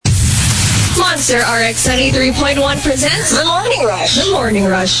Monster RX 93.1 presents The Morning Rush. The Morning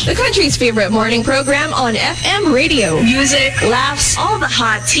Rush, the country's favorite morning program on FM radio. Music, laughs, all the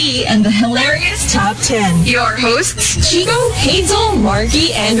hot tea, and the hilarious top 10. Your hosts, Chico, Hazel,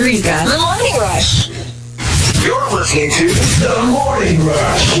 Markki, and Rica. The Morning Rush. You're listening to The Morning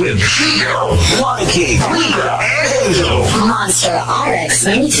Rush with Chico, Markki, Rica, and Hazel. Monster RX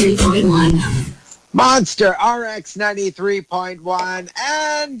 93.1. Monster RX 93.1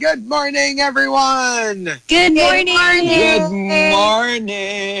 and good morning, everyone! Good morning! Good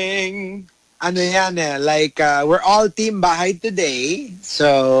morning! Ano yan we're all Team Bahay today.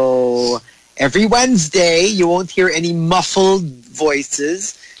 So, every Wednesday, you won't hear any muffled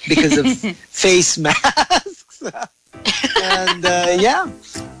voices because of face masks. And,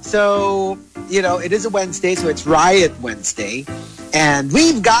 So, it is a Wednesday, so it's Riot Wednesday. And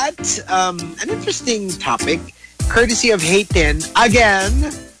we've got an interesting topic, courtesy of Hayden,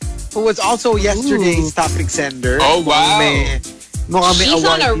 again, who was also yesterday's topic sender. Oh, wow. She's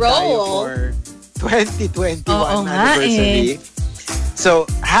on a roll. For 2021 anniversary. So,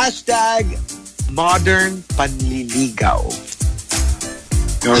 hashtag modern panliligaw.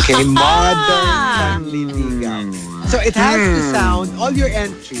 Okay, modern panliligaw. So it has to sound, all your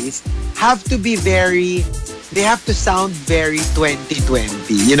entries have to be they have to sound very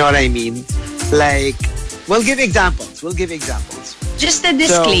 2020. You know what I mean? We'll give examples. Just a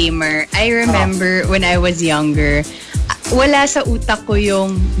disclaimer. I remember when I was younger, wala sa utak ko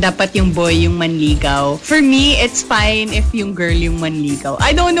yung dapat yung boy yung manligaw. For me, it's fine if yung girl yung manligaw.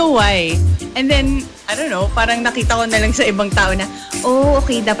 I don't know why. And then, I don't know, parang nakita ko na lang sa ibang tao na, oh,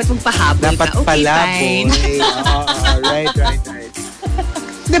 okay, dapat magpahabol dapat ka. Okay, pala, fine. Boy. Right.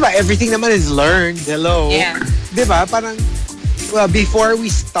 Diba, everything naman is learned. Hello. Yeah. Diba, parang, before we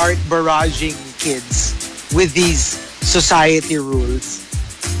start barraging kids with these society rules,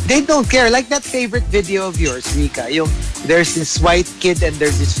 they don't care. Like that favorite video of yours, Rica. There's this white kid and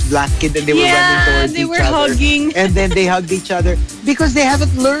there's this black kid and they were running towards each other. They were hugging. And then they hugged each other because they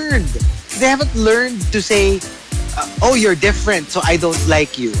haven't learned. They haven't learned to say, oh, you're different, so I don't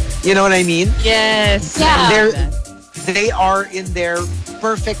like you. You know what I mean? Yes. Yeah. They are in their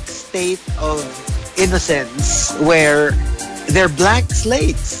perfect state of innocence where they're blank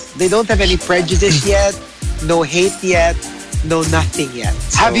slates. They don't have any prejudice yet, no hate yet, no nothing yet.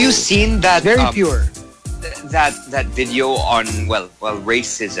 So, have you seen that? Very pure. That video on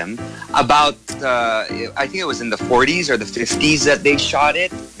racism about I think it was in the 40s or the 50s that they shot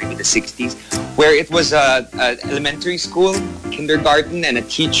it, maybe the 60s, where it was a elementary school, kindergarten, and a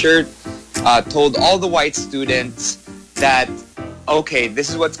teacher told all the white students that, okay, this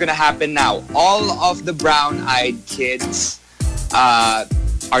is what's gonna happen now. All of the brown-eyed kids are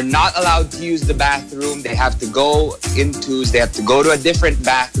not allowed to use the bathroom. They have to go in twos. They have to go to a different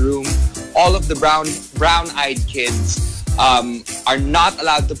bathroom. All of the brown-eyed kids are not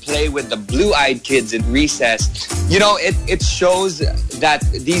allowed to play with the blue-eyed kids in recess. It shows that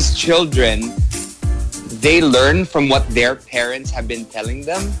these children, they learn from what their parents have been telling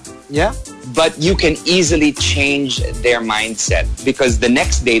them. Yeah. But you can easily change their mindset because the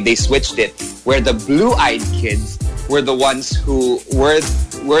next day they switched it where the blue-eyed kids were the ones who were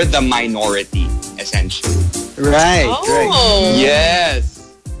the minority, essentially. Right. Yes.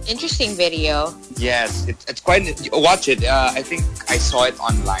 Interesting video. Yes, it's quite. Watch it. I think I saw it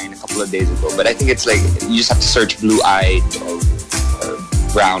online a couple of days ago, but I think it's you just have to search blue-eyed or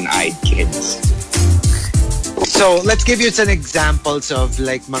brown-eyed kids. So let's give you some examples of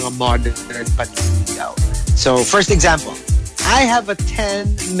mga modern panliligaw. So first example, I have a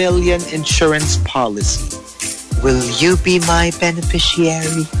 10 million insurance policy. Will you be my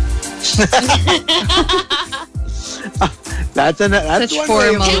beneficiary? That's such one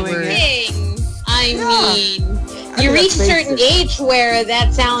formal way of doing it. I mean, you reach a certain age where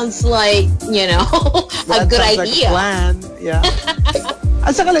that sounds like, a good idea. Like a plan. Yeah.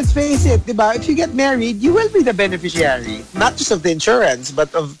 At saka, let's face it, diba? If you get married, you will be the beneficiary. Not just of the insurance,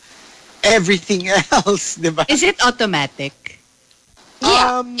 but of everything else, diba? Is it automatic?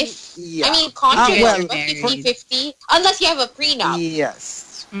 Yeah. Yeah. I mean, contract 50-50, unless you have a prenup.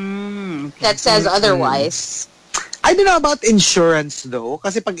 Yes. Okay. That says otherwise. I don't know about insurance though.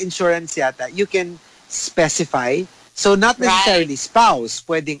 Kasi pag insurance yata, you can specify. So not necessarily spouse,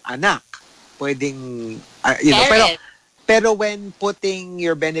 pwedeng anak, pwedeng, pero when putting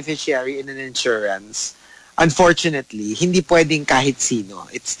your beneficiary in an insurance, unfortunately, hindi pwedeng kahit sino.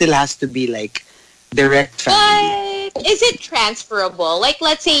 It still has to be direct family. But is it transferable?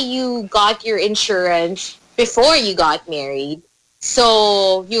 Let's say you got your insurance before you got married.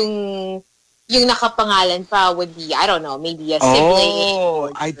 So, yung nakapangalan pa would be, I don't know, maybe a sibling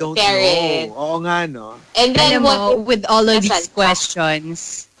or I don't parent. know. Oo nga, no? And then Alam mo, with all of these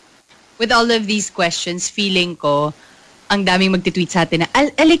feeling ko, ang daming magtitweet sa atin na,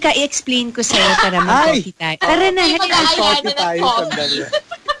 alika, i-explain ko sa'yo para mag-coffee tayo. Tara na, Coffee tayo sandali.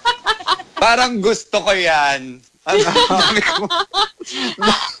 Parang gusto ko yan.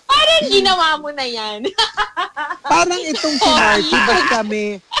 Parang ginawa mo na yan. Parang itong si Markki,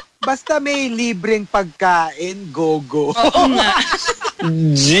 basta may libreng pagkain, go. Oo nga.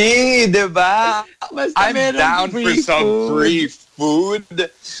 Gee, diba? I'm merong down for free some food. free food.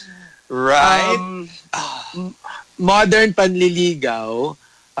 Right? Modern panliligaw.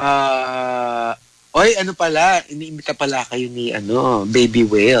 Ano pala, iniimbita pala kayo ni Baby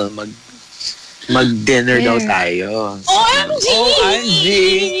Whale. Mag-dinner daw tayo. OMG!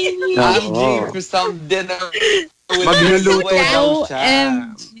 I'm G for some dinner. Magluluto daw siya.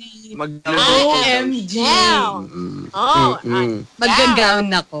 OMG.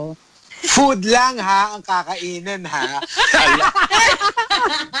 Mag-gown ako. Food lang ha, ang kakainin ha.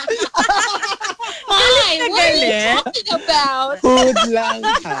 Hi, what are you talking about? Food lang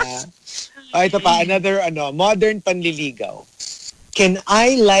ha. Ito pa, another modern panliligaw. Can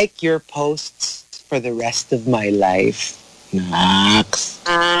I like your posts for the rest of my life? Max.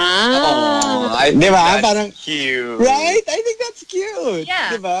 I think Diba? that's Parang cute. right? I think that's cute.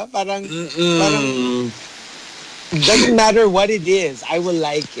 Yeah. Diba? Parang doesn't matter what it is, I will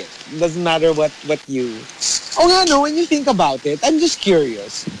like it. Doesn't matter what you. When you think about it, I'm just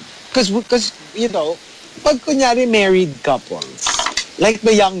curious. Because pag kunyari married couples, like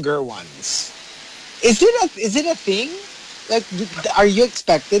the younger ones, is it a thing? Like, are you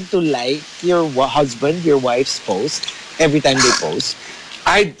expected to like your husband, your wife's post every time they post?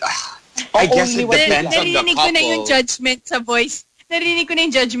 I guess it depends on the Narinig ko na yung couple. judgment sa voice. Narinig ko na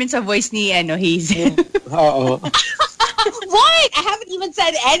yung judgment sa voice ni Hazel. Oo. What? I haven't even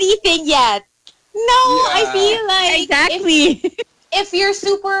said anything yet. No, Yeah. I feel like Exactly. if you're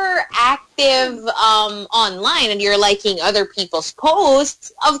super active online and you're liking other people's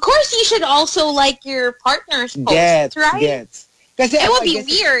posts, of course you should also like your partner's posts, right? Gets. Kasi It would I be guess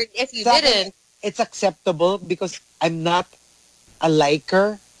weird if you sa akin, didn't. It's acceptable because I'm not a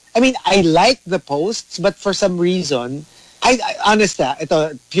liker. I mean, I like the posts, but for some reason, I honest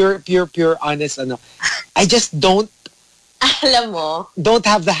ito, pure honest I just don't Alam mo,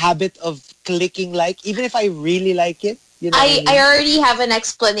 have the habit of clicking like, even if I really like it. You know what I mean? I already have an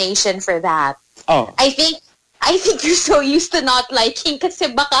explanation for that. Oh. I think you're so used to not liking kasi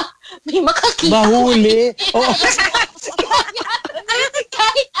baka may makakita. Mahuli. Oh.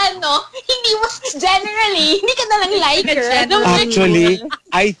 Kahit hindi mo, generally, hindi ka nalang liker. Actually,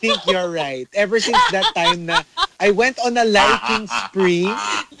 I think you're right. Ever since that time na I went on a liking spree,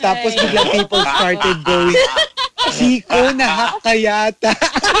 tapos bigla people started going, Chico, nahack ka yata.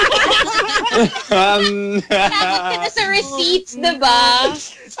 Nakakit ka na sa receipts, diba?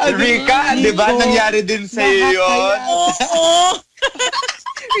 Rica, di ba? Nangyari din sa'yo yun? Oo.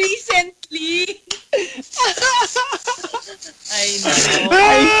 Recently.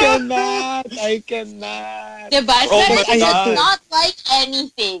 I know. I cannot. Diba? It's Oh better my to just God. not like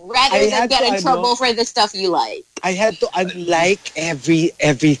anything rather I than had get to, in trouble for the stuff you like. I had to unlike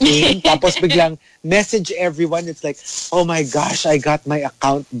everything. Tapos biglang message everyone. It's like, oh my gosh, I got my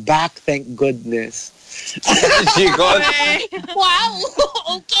account back. Thank goodness. Chico, Wow!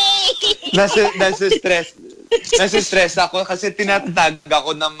 Okay! nasa-stress ako kasi tinatag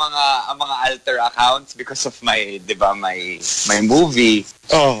ako ng mga alter accounts because of my, di ba, my movie.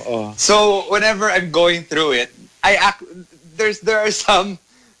 Oh. So whenever I'm going through it, there are some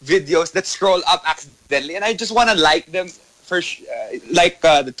videos that scroll up accidentally, and I just want to like them for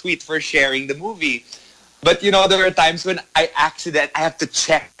the tweet for sharing the movie. But there are times when I have to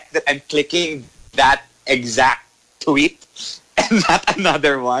check that I'm clicking that exact tweet and not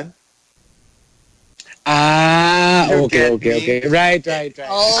another one. You Okay. get me? Right.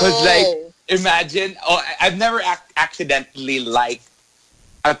 Because imagine, I've never accidentally liked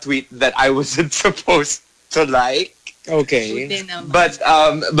a tweet that I wasn't supposed to like. Okay. But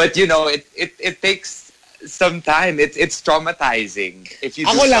it takes some time. It's traumatizing if you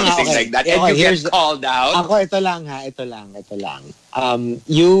do something like that and you get called out. Ako, ito lang.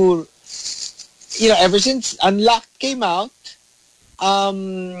 Ever since Unlocked came out,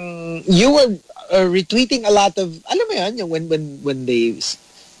 you were retweeting a lot of, alam mo yun, when they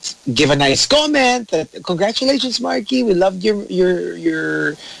give a nice comment that, congratulations Markki, we loved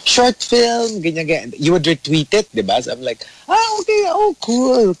your short film, ganyan. You would retweet it, diba? So I'm like, okay,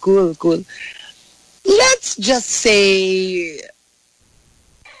 cool. Let's just say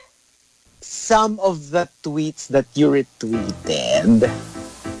some of the tweets that you retweeted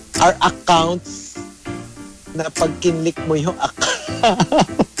are accounts na pag kinlik mo yung account.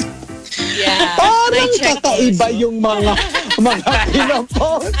 Yeah. Parang I check kakaiba also. yung mga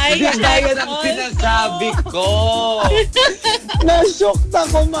pinapost. Gaya ng sinasabi ko. Na-shocked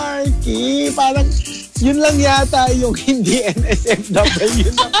ako, Markki. Parang yun lang yata yung hindi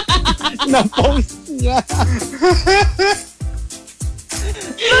NSFW na post niya.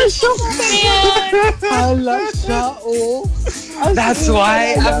 Na-shocked ako. Hala siya, oh. That's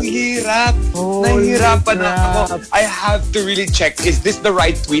why ang hirap. Nahihirapan ako. I have to really check, is this the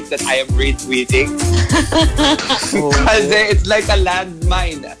right tweet that I am retweeting? Because it's like a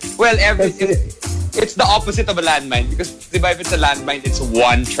landmine. Well, it's the opposite of a landmine. Because diba, if it's a landmine, it's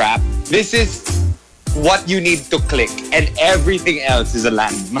one trap. This is what you need to click. And everything else is a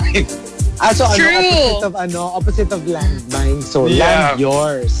landmine. So True. opposite of landmine. So Yeah. land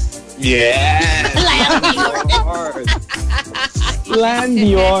yours. Yes. Land yours. Land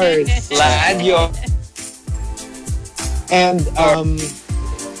yours. Land yours. And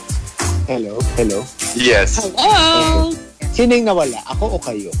hello. Yes. Oh. Sino yung nawala? Ako o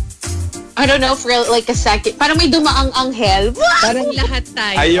kayo? I don't know, for like a second. Parang may dumaang anghel. Parang Lahat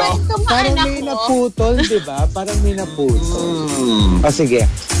tayo. Ayo. Parang Dumaan may ako. naputol, di ba? Parang may naputol. O sige.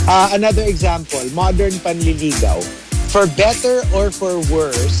 Another example, modern panliligaw. For better or for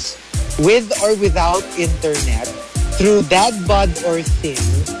worse, with or without internet, through dad bod or thin,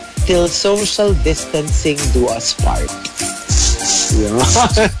 till social distancing do us part.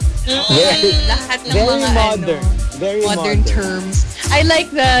 Yeah. Lahat ng Very mga modern. Very modern terms. I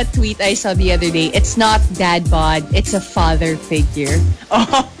like the tweet I saw the other day. It's not dad bod, it's a father figure.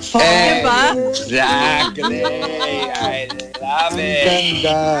 Oh, diba? Exactly. I love it.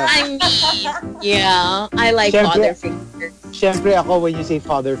 Ganda. I mean, yeah, I like Siyempre- father figure. Siyempre ako, when you say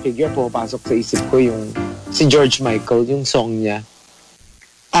father figure, pumapasok sa isip ko yung si George Michael, yung song niya.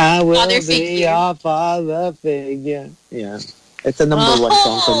 I will Father be figure. a father figure. Yeah. It's a number one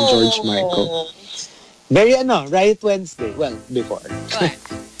song from George Michael. Very Riot Wednesday. Well, before.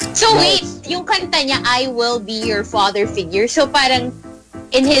 So Right. wait, yung kanta niya, I will be your father figure. So parang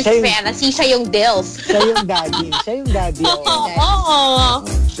in his Siya yung- fantasy, siya yung DILF. Siya yung daddy. Siya yung daddy. oo. Oh.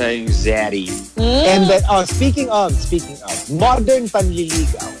 Saying Zaddy. And then, speaking of, modern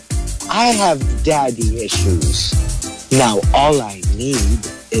panliligaw. I have daddy issues. Now, all I need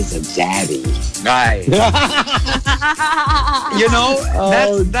is a daddy. Guy. You know,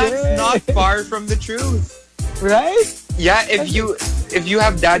 that's Okay. not far from the truth. Right? Yeah, if you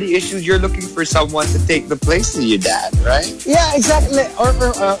have daddy issues, you're looking for someone to take the place of your dad, right? Yeah, exactly. Or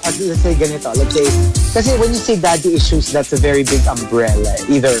let's say ganito. Let's say, kasi when you say daddy issues, that's a very big umbrella.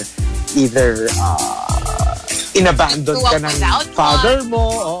 Either inabandon Grew ka up ng without father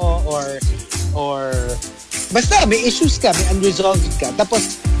mo, or basta may issues ka, may unresolved ka.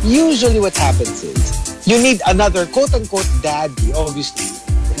 Tapos, usually what happens is, you need another quote-unquote daddy. Obviously,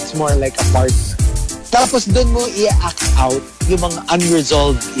 it's more like a partner. Tapos, dun mo i-act out yung mga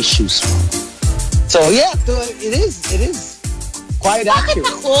unresolved issues mo. So, yeah, it is quite Bakit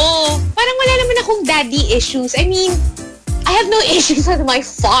accurate. ako? Parang wala naman akong daddy issues. I mean, I have no issues with my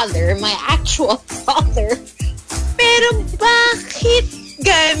father, my actual father. Pero bakit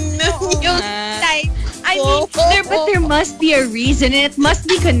ganun yung type? I mean, there must be a reason, and it must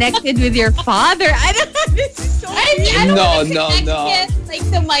be connected with your father. I don't know. This is so I mean, I don't No, wanna no, connect no. it, like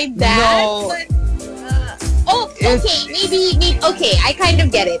to my dad. No. But, okay, maybe, okay, I kind of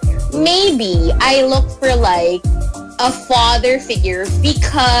get it. Maybe I look for like a father figure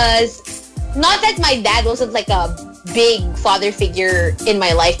because not that my dad wasn't like a big father figure in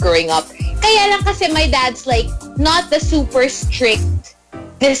my life growing up. Kaya lang kasi my dad's like not the super strict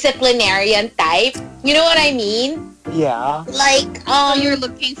disciplinarian type. You know what I mean? Yeah. Like, So you're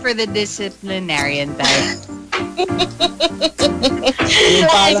looking for the disciplinarian type. It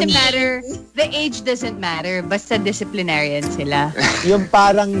doesn't matter. The age doesn't matter. Basta disciplinarian sila. Yung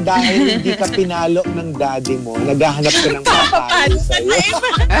parang dahil hindi ka pinalo ng daddy mo, naghahanap ka ng papalo sa'yo.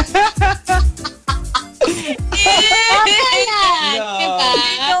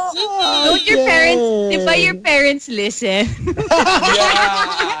 diba? Don't your parents, diba your parents listen?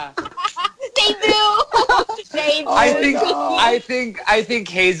 Yeah. They do. They do. I think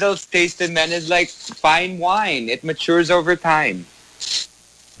Hazel's taste in men is like fine wine. It matures over time.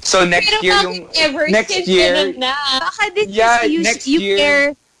 So next Pero year bakit yung ever next since year ganun na? Baka din Yeah, kasi next you year.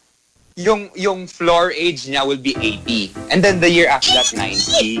 care. yung floor age niya will be 80. And then the year after that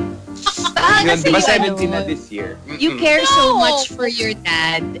 90. Baka Yun, kasi diba you, 70 na this year? you care so No. much for your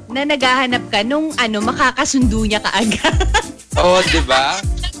dad na naghahanap ka nung makakasundo niya kaagad. Oh, diba?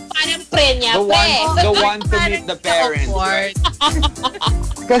 parang pre niya, The one to meet the parents. Right?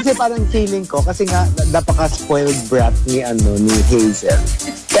 Kasi parang feeling ko, kasi nga napaka-spoiled brat ni Hazel.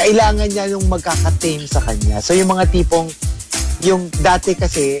 Kailangan niya yung magkaka-tame sa kanya. So yung mga tipong, yung dati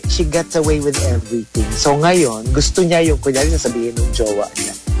kasi, she gets away with everything. So ngayon, gusto niya yung, kunyari sasabihin ng jowa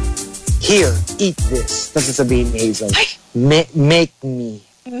niya, here, eat this. Tapos sasabihin ni Hazel, make me.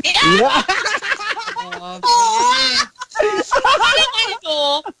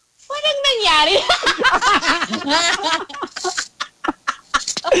 Parang nangyari.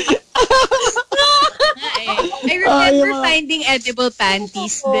 I remember finding edible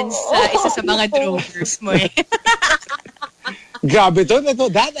panties dun sa isa sa mga drawers mo eh. Grabe to.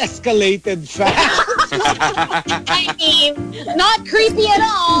 That escalated fast. I mean, not creepy at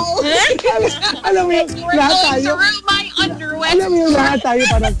all. Alam mo yun, lahat tayo. My underwear. Alam mo yun, lahat tayo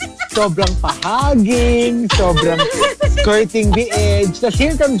parang sobrang pahaging, sobrang skirting the edge. Tapos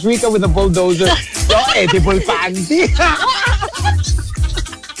here comes Rica with a bulldozer. So, edible panty.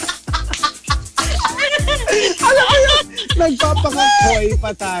 Alam mo yun, nagpapaka-coy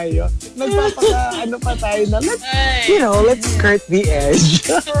pa tayo. Nagpapaka-ano pa tayo na let's skirt the edge.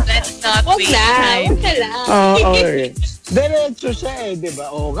 Let's not waste Wag time. na lang. Okay. Diretso siya eh, di ba?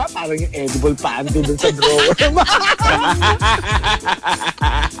 Oo nga, parang yung edible panty dun sa drawer.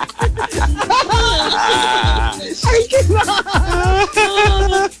 Ay,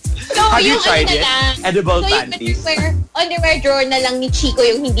 So, Have you yung tried it? Edible so panties? yung underwear drawer na lang ni Chico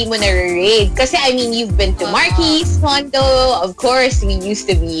yung hindi mo nare-raid. Kasi, I mean, you've been to Markki's condo. Of course, we used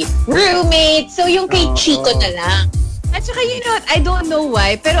to be roommates. So, yung kay Chico na lang. At saka, you know what, I don't know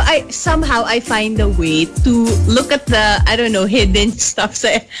why, pero somehow I find a way to look at the, I don't know, hidden stuff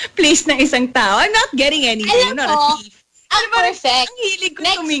sa place ng isang tao. I'm not getting anything. I'm not a thief. Ang perfect. Ang hilig ko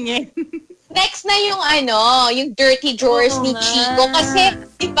tumingin. Next na yung yung dirty drawers ni Chico. Kasi,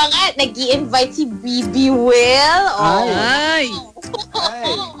 di ba nga, nag-i-invite si BB Will.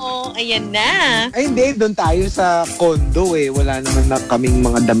 Ayan na. Ay, hindi. Doon tayo sa condo eh. Wala naman na kaming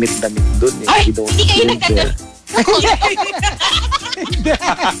mga damit-damit doon eh. Ay, hindi kayo nagdadala.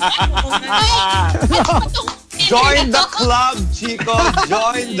 Join the club, Chico.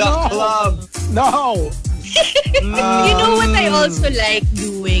 Join the club. No. You know what I also like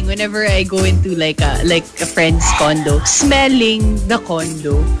doing whenever I go into like a friend's condo? Smelling the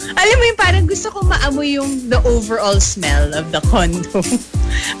condo. Alam mo yung parang gusto ko maamoy yung the overall smell of the condo.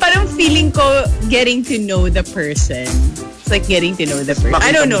 Parang feeling ko getting to know the person. It's like getting to know the person.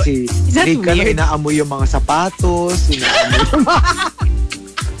 I don't know. Si Is that Rica weird? inaamoy yung mga sapatos. Inaamoy yung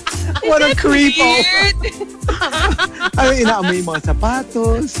What a creepo. Ano, inaamoy yung mga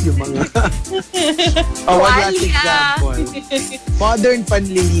sapatos, yung mga... one last example. Modern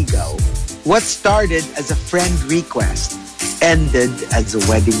panliligaw. What started as a friend request ended as a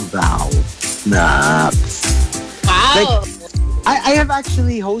wedding vow. Wow. Like, I have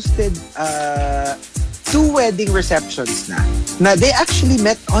actually hosted 2 wedding receptions na they actually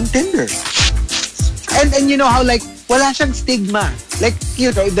met on Tinder. And you know how like wala siyang stigma. Like, you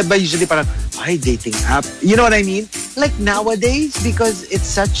know, diba usually parang, ay, dating app. You know what I mean? Like nowadays, because it's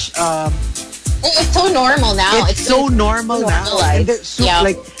such it's so normal now. It's so normal now. And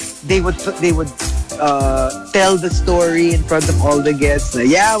like they would tell the story in front of all the guests. Na,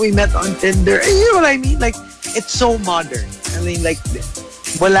 yeah, we met on Tinder. You know what I mean? Like, it's so modern. I mean, like,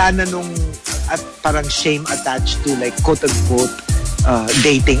 wala na nung parang shame attached to like quote-unquote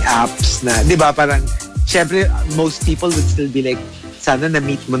dating apps na, di ba, parang syempre, most people would still be like, sana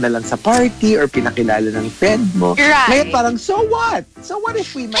na-meet mo na lang sa party or pinakilala ng friend mo. Right. Ngayon parang, so what? So what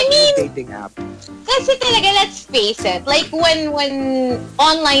if we met in a dating app? Kasi talaga, let's face it, like when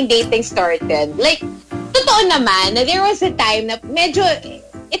online dating started, like, totoo naman, na there was a time na medyo,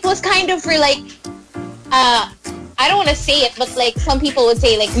 it was kind of for like, I don't want to say it, but like, some people would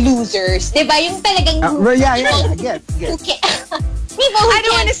say like, losers. Diba? Yung talagang, I get. People who I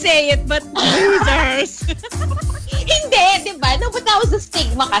don't want to say it, but losers. Hindi, diba? No, but that was the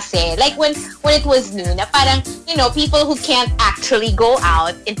stigma kasi. Like when it was new, na parang, you know, people who can't actually go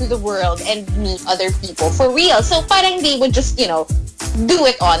out into the world and meet other people for real. So parang they would just, you know, do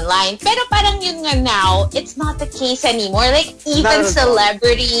it online. Pero parang yun nga now, it's not the case anymore. Like even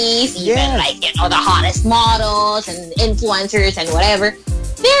celebrities, even like, you know, the hottest models and influencers and whatever,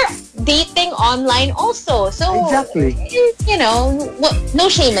 they're dating online also. So, exactly. You know, no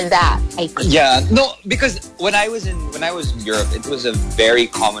shame in that, I think. Yeah, no, because when I was in Europe, it was a very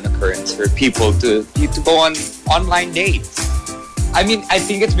common occurrence for people to go on online dates. I mean, I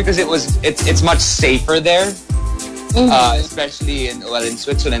think it's because it's much safer there. especially in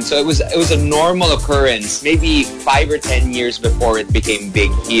Switzerland. So it was a normal occurrence, maybe 5 or 10 years before it became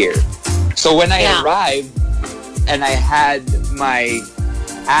big here. So when I arrived and I had my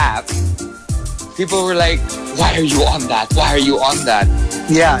app, people were like, "Why are you on that? Why are you on that?"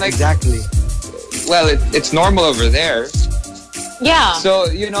 Yeah, like, exactly. Well, it's normal over there. Yeah. So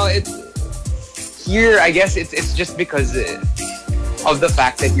here, I guess it's just because of the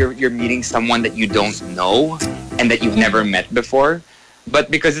fact that you're meeting someone that you don't know and that you've never met before.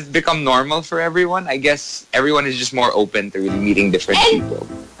 But because it's become normal for everyone, I guess everyone is just more open to really meeting different people.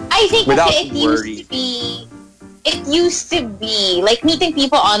 I think without it worry. used to be like meeting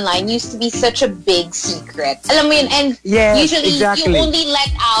people online used to be such a big secret. Alam mo yun, and usually you only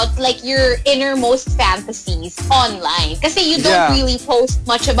let out like your innermost fantasies online. Kasi you don't really post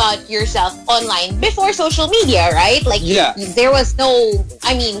much about yourself online before social media, right? Like there was no,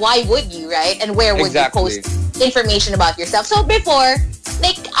 I mean, why would you, right? And where would you post information about yourself? So before,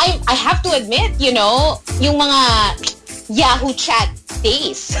 like I have to admit, you know, yung mga Yahoo chat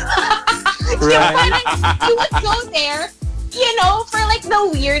days. Right. You would go there, you know, for like the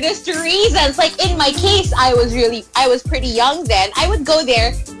weirdest reasons. Like in my case, I was pretty young then. I would go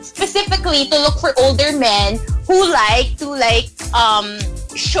there specifically to look for older men who like to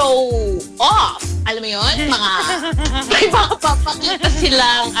show off. Alam mo yun? May mga papakita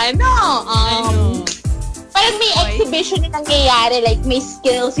silang parang may exhibition na nangyayari, like may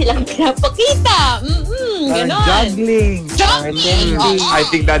skill silang pinapakita. Ganon. Juggling. I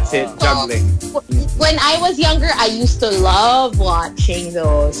think that's it, juggling. When I was younger, I used to love watching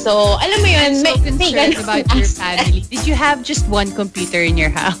those. So, alam mo yun, I'm so concerned about your family. Did you have just one computer in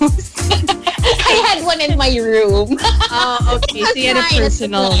your house? I had one in my room. Oh, okay. So you had a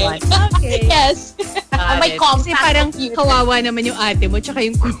personal one. Okay. Yes. My compact Kasi parang computer. kawawa naman yung ate mo tsaka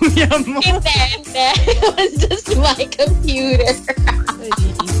yung kuya mo. Hindi. It was just my computer.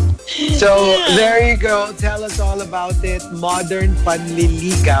 So, there you go. Tell us all about it. Modern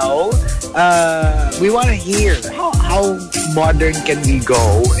Panliligaw. We want to hear how modern can we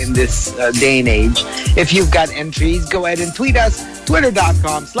go in this day and age. If you've got entries, go ahead and tweet us.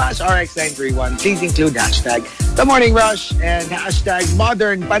 Twitter.com/RX931. Please include hashtag The Morning Rush and hashtag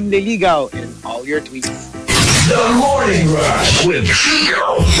Modern Panliligaw in all your tweets. The Morning Rush with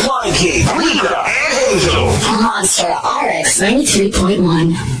Chico, Markki, Rica, and Hazel. Monster RX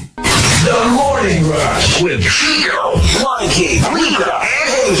 93.1. The Morning Rush with Chico, Markki, Rica, and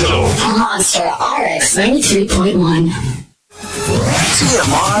Hazel. Monster RX 93.1.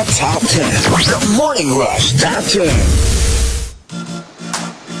 TMR Top 10. The Morning Rush Top 10.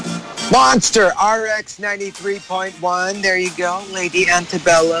 Monster RX 93.1. There you go. Lady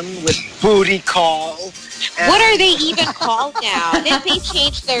Antebellum with Booty Call. What are they even called now? Did they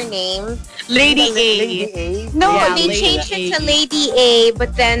change their name? Lady A. Lady A? No, Yeah, they Lady changed A. it to Lady A,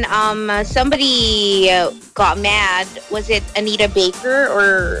 but then somebody got mad. Was it Anita Baker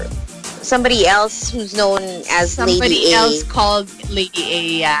or somebody else who's known as Lady A? Somebody else called Lady A,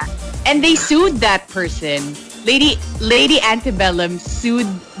 yeah. And they sued that person. Lady Antebellum sued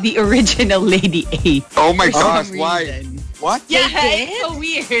the original Lady A. Oh my for gosh, some why? reason. What? Yeah, They it's so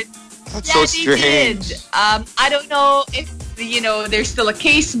weird. That's Yeah, so they strange. did. I don't know if, there's still a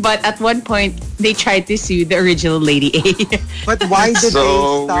case, but at one point, they tried to sue the original Lady A. But why did So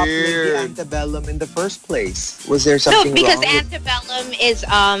they stop weird. Lady Antebellum in the first place? Was there No, something because wrong? antebellum is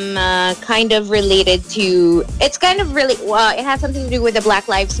kind of related to. It's kind of really. It has something to do with the Black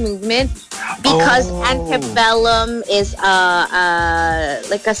Lives Movement. Because antebellum is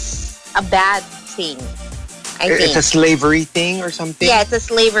like a bad thing. I think It's a slavery thing or something? yeah, it's a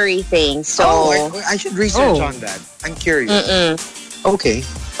slavery thing. So I should research on that. I'm curious. Okay.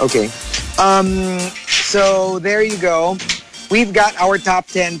 So there you go. We've got our top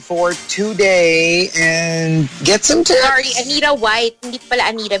 10 for today and get some tips. sorry, Anita White, hindi pala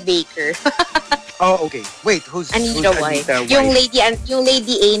Anita Baker. Oh, okay. Wait, who's Anita White. Yung lady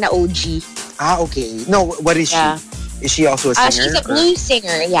A na OG. Ah, okay. No, what is Yeah. she? Is she also a singer? She's a or- blues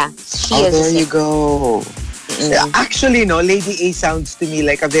singer. Yeah, she Oh, is. there a you singer. go. Yeah, actually, no, Lady A sounds to me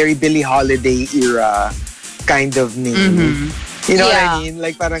like a very Billie Holiday era kind of name. You know what I Yeah. mean?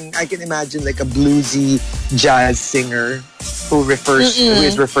 Like parang I can imagine like a bluesy jazz singer who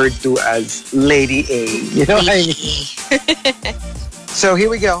is referred to as Lady A. You know what I mean? So here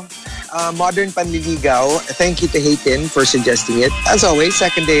we go. Modern Panliligaw. Thank you to Hayten for suggesting it. As always,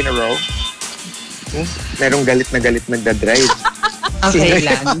 second day in a row. Merong galit na nagdadrive. Okay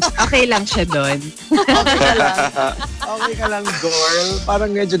lang. Okay lang siya doon. Okay ka lang, girl.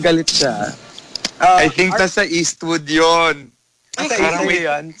 Parang medyo galit siya. I think nasa Eastwood yon. Sa'yo Parang may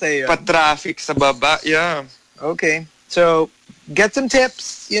yun. Sa'yo yun. pa-traffic sa baba. Yeah. Okay. So, get some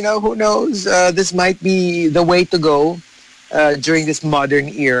tips. Who knows? This might be the way to go during this modern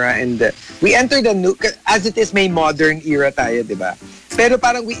era. And we entered a new, as it is, may modern era tayo, di ba? Pero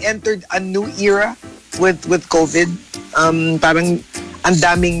parang we entered a new era with COVID. Parang ang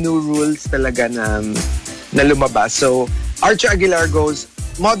daming new rules talaga na lumabas. So, Archer Aguilar goes,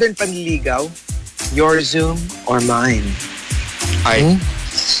 modern panliligaw, your Zoom or mine? Ay.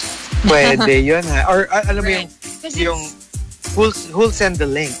 Pwede yun, ha? Or alam mo yung who'll send the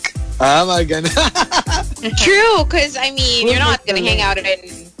link? Mga ganun. True, because I mean, you're not gonna hang out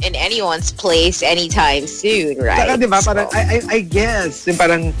in anyone's place anytime soon, right? Saka, diba, parang, I guess, yung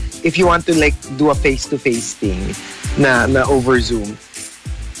parang if you want to like do a face-to-face thing na over Zoom,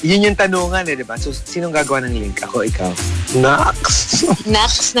 yun yung tanungan di ba? So, sinong gagawa ng link? Ako, ikaw? Nax!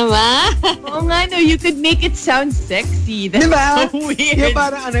 Nax naman! Oo nga, no, you could make it sound sexy. That's diba? so weird. Yung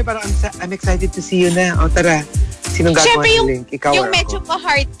parang, I'm excited to see you na. O, tara. Sinong gagawa ng link? Ikaw yung or medyo ako?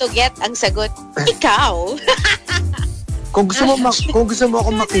 pa-hard to get ang sagot, ikaw. Kung gusto mo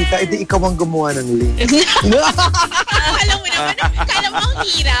akong makita, edi ikaw ang gumawa ng link. Alam mo naman, kala mo ang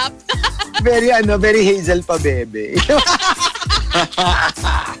hirap. Very Hazel pa, bebe.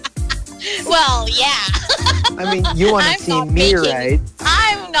 Well, yeah. I mean, you wanna see me, right?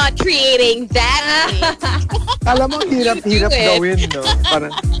 I'm not creating that. Alam mo, hirap gawin, no?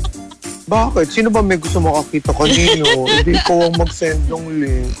 Parang, bakit? Sino ba may gusto makakita kanino? Hindi ko ang mag-send ng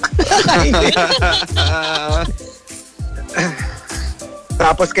link.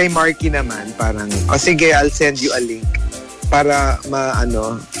 Tapos kay Markki naman, parang, sige, I'll send you a link para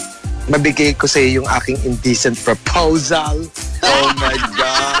mabigay ko sa iyo yung aking indecent proposal. Oh my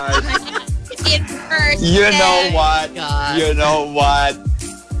God. In person. You know what? God. You know what?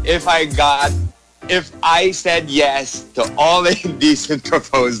 If I said yes to all the indecent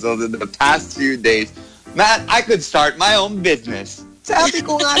proposals in the past few days, man, I could start my own business. Sabi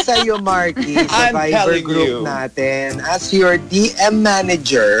ko nga sa iyo, Markki, sa I'm Viber telling group you. natin, as your DM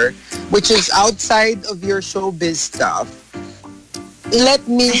manager, which is outside of your showbiz stuff, let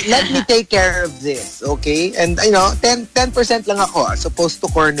me take care of this, okay? And 10% lang ako as opposed to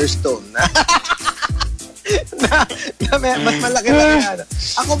cornerstone. Mas malaki lang.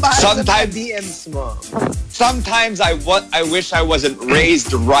 Ako bahala sa mga DMs mo. Sometimes I wish I wasn't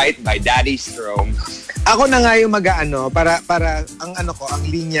raised right by Daddy Strom. Ako na nga yung para ang ang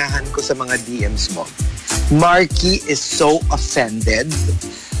linyahan ko sa mga DMs mo. Markki is so offended,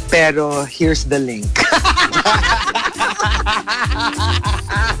 pero here's the link.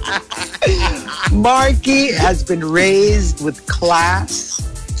 Markki has been raised with class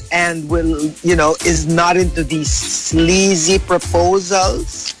and is not into these sleazy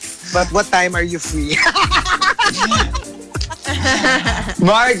proposals. But what time are you free?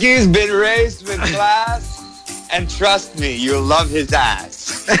 Markki's been raised with class, and trust me, you'll love his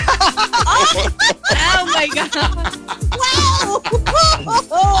ass. Oh my God. Wow!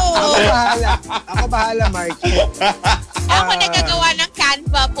 Ako bahala, Markki. Ako nagagawa ng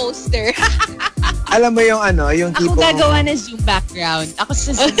Canva poster. Alam mo yung yung Ako tipo... gagawa ng Zoom background. Ako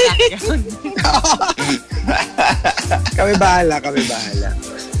sa Zoom background. Kami bahala.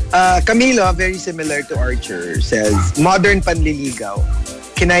 Camilo, very similar to Archer, says, modern panliligaw.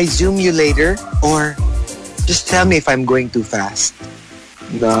 Can I Zoom you later? Or just tell me if I'm going too fast.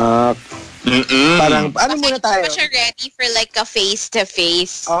 No. Parang, muna tayo? Hindi pa siya ready for like a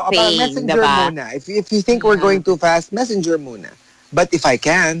face-to-face Parang thing, messenger diba? muna. If you think we're going too fast, messenger muna. But if I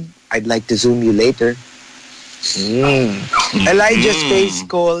can, I'd like to Zoom you later. Elijah Space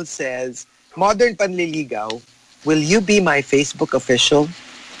Cole says, modern panliligaw, will you be my Facebook official?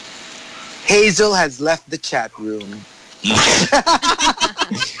 Hazel has left the chat room.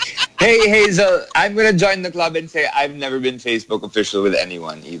 Hey, Hazel, I'm going to join the club and say I've never been Facebook official with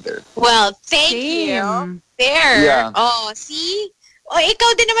anyone either. Well, thank you. There. Yeah. Oh, see? Oh,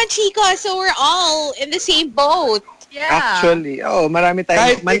 ikaw din naman, Chico. So we're all in the same boat. Yeah. Actually, marami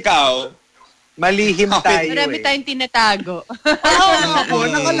tayong... Kahit ikaw. Malihim tayo. Marami tayong tinatago. Ako,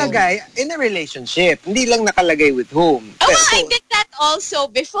 nakalagay in a relationship. Hindi lang nakalagay with whom. Oh, well, I did that also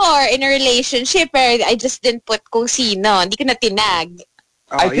before in a relationship where I just didn't put kung sino. Hindi ko na tinag.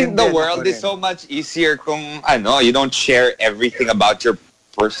 I think the world is so much easier kung you don't share everything about your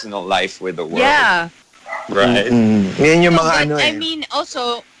personal life with the world. Yeah. Right? Yan yung mga I mean,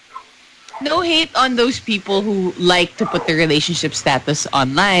 also, no hate on those people who like to put their relationship status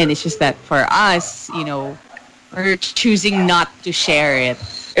online. It's just that for us, we're choosing not to share it.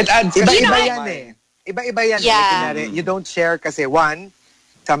 It adds Iba-iba yan eh. Iba-iba yan. Yeah. You don't share kasi one,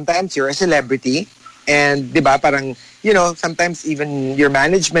 sometimes you're a celebrity. And, di ba, parang, you know, sometimes even your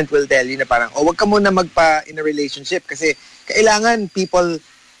management will tell you na parang, wag ka muna magpa in a relationship kasi kailangan people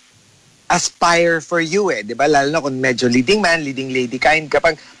aspire for you di ba? Lalo na kung medyo leading man, leading lady kind ka.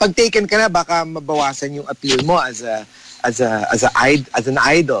 Pag taken ka na, baka mabawasan yung appeal mo as an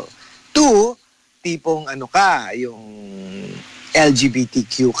idol. 2, tipong ano ka, yung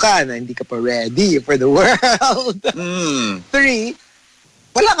LGBTQ ka na hindi ka pa ready for the world. 3,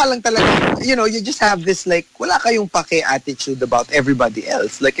 wala ka lang talaga, you know, you just have this like, wala kayong pake attitude about everybody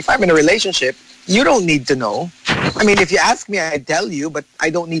else. Like, if I'm in a relationship, you don't need to know. I mean, if you ask me, I'd tell you, but I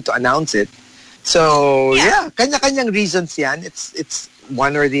don't need to announce it. So, yeah, kanya-kanyang reasons yan. It's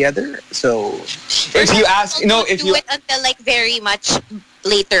one or the other. So, if you ask, if do you... it until like very much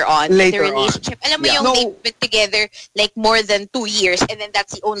later on in the relationship. Alam mo yung they've been together like more than 2 years and then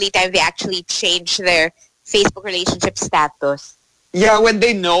that's the only time they actually change their Facebook relationship status. Yeah, when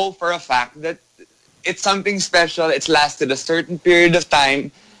they know for a fact that it's something special, it's lasted a certain period of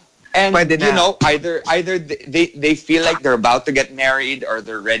time, and you know, either they feel like they're about to get married or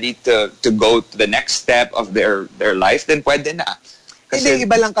they're ready to go to the next step of their life, then pwede na. Kasi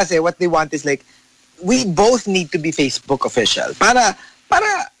iba lang kasi what they want is like, we both need to be Facebook official. Para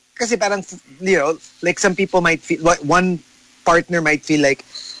kasi parang, you know, like some people might feel, one partner might feel like,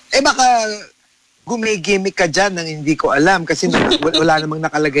 baka gumigimik ka dyan nang hindi ko alam kasi wala namang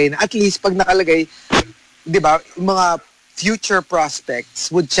nakalagay na. At least pag nakalagay, di ba, mga future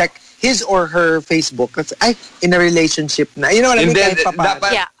prospects would check his or her Facebook kasi, in a relationship na. You know what I mean?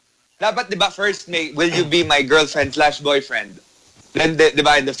 Dapat, di ba, first will you be my girlfriend/boyfriend? Then, di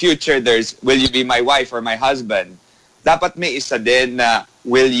ba, in the future, there's, will you be my wife or my husband? Dapat may isa din na,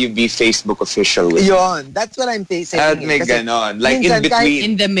 will you be Facebook official with me? Yun. That's what I'm saying. At may ganon. Like in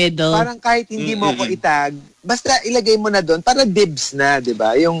between. In the middle. Parang kahit hindi mo ko itag, basta ilagay mo na doon para dibs na, di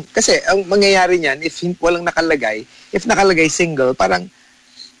ba? Yung, kasi ang mangyayari niyan, if walang nakalagay, if nakalagay single, parang,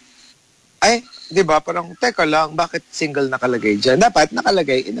 di ba? Parang, teka lang, bakit single nakalagay dyan? Dapat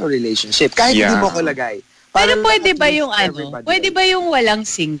nakalagay in a relationship. Kahit hindi mo ko lagay. Pero pwede ba yung Pwede ba yung walang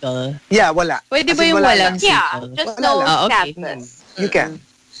single? Yeah, wala. Pwede ba yung walang single? Just no status. You can.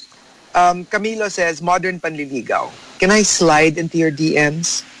 Camilo says, modern panliligaw. Can I slide into your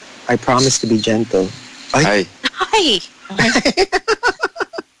DMs? I promise to be gentle. Hi.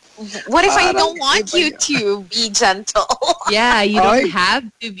 What if I don't want you to be gentle? Yeah, you don't have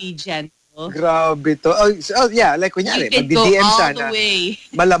to be gentle. Grabe to. Yeah, like kunyari, you can go all the way.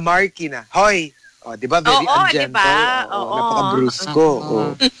 Mala Markki na. Hoy! Di ba? Very ungentle. Diba? Napaka-brusko.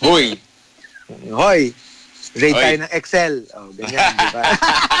 Hoy! Hoy! Rate tayo ng Excel. Ganyan, di ba?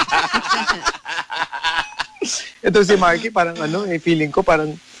 Ito si Markki, parang feeling ko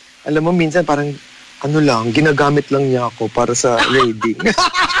parang, alam mo, minsan parang, ginagamit lang niya ako para sa rating.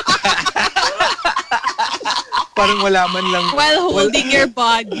 Parang wala man lang while holding your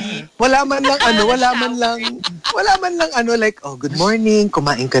body. Wala man lang like, good morning,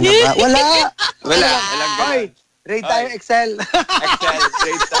 kumain ka na ba? Wala. Hoy, rate tayo Excel. Rate tayo.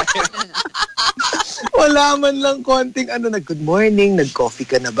 Wala man lang konting good morning, nag-coffee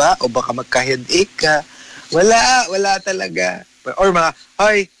ka na ba? O baka magka-headache ka? Wala talaga. Or mga,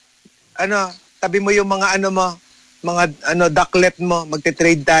 hoy, tabi mo yung mga ducklet mo,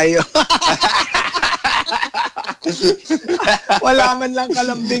 magte-trade tayo. Wala man lang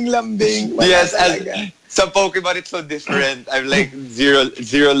kalambing-lambing. Yes, sa Pokemon it's so different. I'm like zero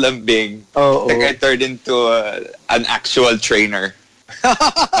lambing. Like I turned into an actual trainer.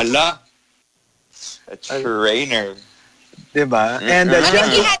 Ala, a trainer. Diba? And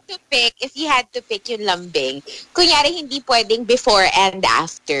if you had to pick yung lambing, kunyari hindi pwedeng before and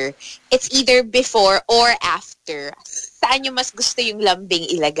after. It's either before or after. Saan nyo mas gusto yung lambing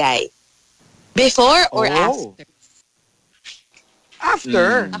ilagay? Before or after?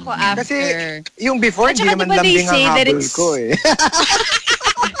 After. Ako after. Kasi yung before, hindi naman lambing ang habol ko eh.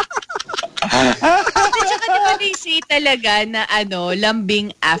 Tsaka diba they say talaga na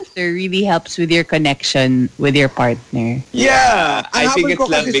lambing after really helps with your connection with your partner. Yeah. I think it's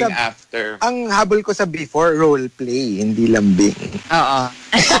lambing after. Ang habol ko sa before, role play, hindi lambing. Oo.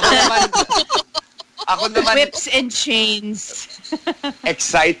 Ako naman, whips and chains.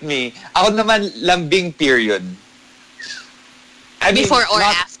 Excite me. Ako naman, lambing period. I mean, before or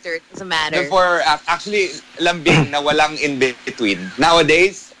after, it doesn't matter. Actually, lambing na walang in between.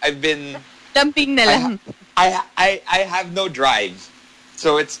 Nowadays, I've been... Lambing na lang. I have no drive.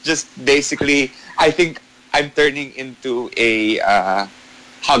 So it's just basically, I think I'm turning into a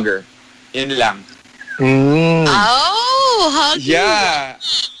hugger. Yun lang. Oh, hugger. Yeah.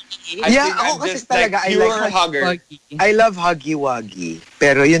 I think ako I'm kasi just talaga, like I pure like hugger. I love huggy-wuggy.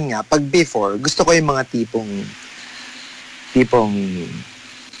 Pero yun nga, pag before, gusto ko yung mga tipong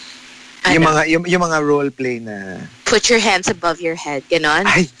yung mga role play na Put your hands above your head, ganon.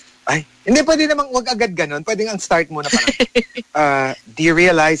 ay, hindi pwede namang wag agad ganon. Pwede ang start muna parang, do you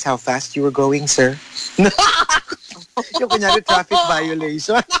realize how fast you were going, sir? Yung kunyari traffic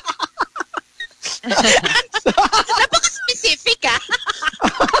violation. Napaka-specific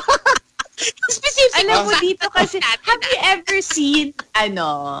Specific. Alam mo dito kasi, have you ever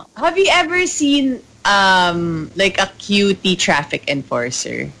seen like a cutie traffic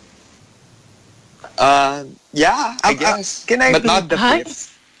enforcer? Yeah, I guess. Can I but plead not the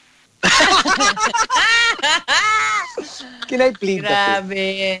fifth? Can I plead the fifth?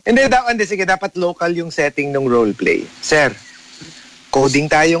 Grabe. Hindi, sige, dapat local yung setting ng role play. Sir, coding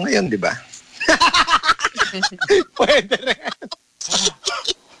tayo ngayon, di ba? Pwede rin.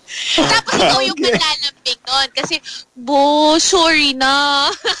 Tapos ikaw yung manlalambing nun. Kasi, sorry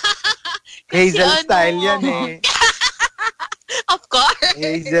na. Hazel ano, style yan eh. Of course.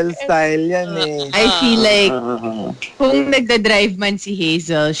 Hazel style yan eh. I feel like kung nagda-drive man si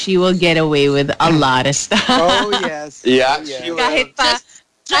Hazel, she will get away with a lot of stuff. Oh, yes. Yeah, Oh, yes. she will. Kahit pa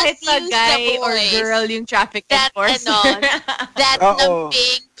use guy the or voice. girl yung traffic That, enforcer. that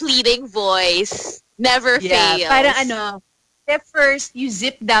lambing, pleading voice never fails. Parang at first, you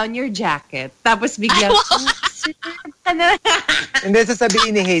zip down your jacket. Tapos biglang, Hindi,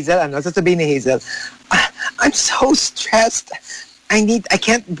 sasabihin ni Hazel, I'm so stressed. I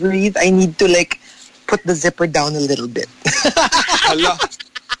can't breathe. I need to put the zipper down a little bit. Hello.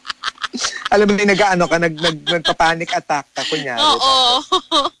 Alam mo, nagpa-panic attack ka, kunyari. Oo.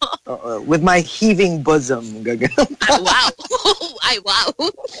 With my heaving bosom. Gagano. Wow. Wow.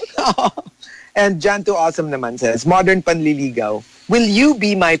 And Jan Too Awesome naman says, Modern Panliligaw, will you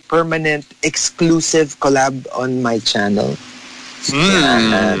be my permanent exclusive collab on my channel?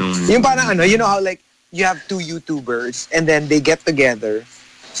 Yung parang you know how you have two YouTubers and then they get together.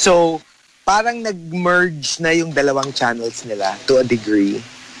 So, parang nag-merge na yung dalawang channels nila to a degree.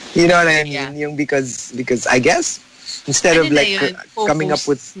 You know what I mean? Yeah. Yung because I guess, instead of coming up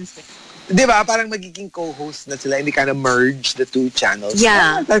with... Di ba? Parang magiging co-host na sila. Hindi kind of merge the two channels.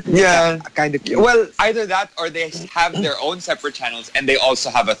 Yeah. Yeah. Kind of cute. Well, either that or they have their own separate channels and they also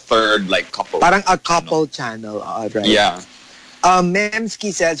have a third couple. Parang a couple channel. Right? Yeah.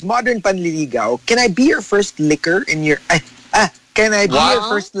 Memski says, Modern Panliligaw, can I be your first liker in your... can I be your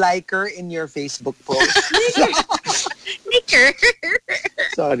first liker in your Facebook post? Liker.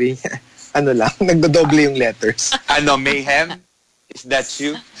 Sorry. Nagdodoble yung letters. Mayhem? Is that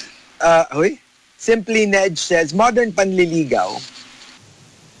you? Simply Ned says, Modern Panliligaw,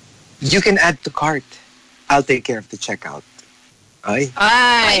 you can add to cart. I'll take care of the checkout. This is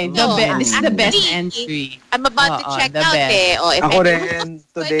the best entry. I'm about to check out if Ako rin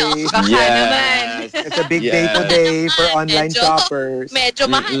today. Yes. It's a big day today for online shoppers. Medyo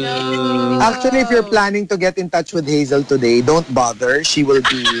mahal. Actually, if you're planning to get in touch with Hazel today, don't bother. She will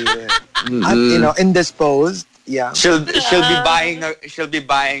be, indisposed. Yeah. She'll be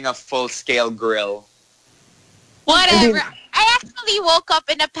buying a full-scale grill. Whatever. I actually woke up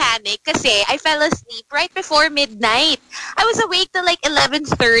in a panic kasi I fell asleep right before midnight. I was awake till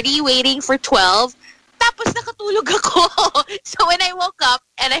 11:30 waiting for 12. Tapos nakatulog ako. So when I woke up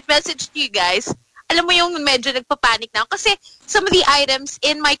and I messaged you guys, alam mo yung medyo nagpapanik na ako kasi some of the items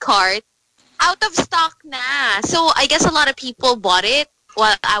in my cart out of stock na. So I guess a lot of people bought it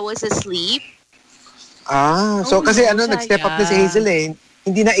while I was asleep. So kasi nag-step up na si Hazel eh.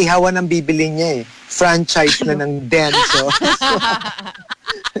 Hindi na ihawan ang bibili niya eh. Franchise na ng Denso.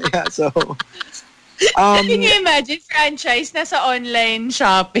 So can you imagine franchise na sa online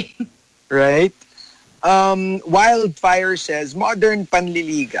shopping? Right? Wildfire says, Modern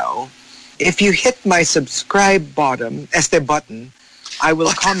Panliligaw, if you hit my subscribe button, I will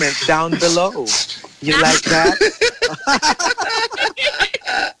comment down below. You like that?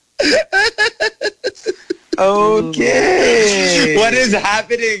 Okay. What is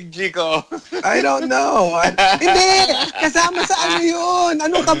happening, Chico? I don't know. Hindi! Kasama sa yun?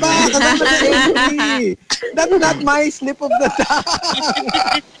 Ano ka ba? Kasama sa entry. That's not my slip of the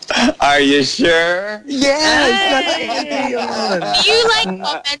tongue. Are you sure? Yes! Nasa entry yun. Do you like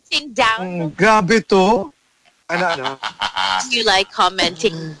commenting down? Grabe to. Ano? Do you like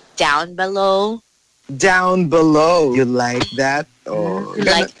commenting down below? Down below. You like that? Oh, You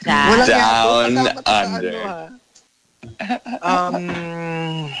like that? Down under.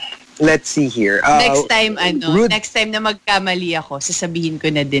 let's see here. Next time na magkamali ako, sasabihin ko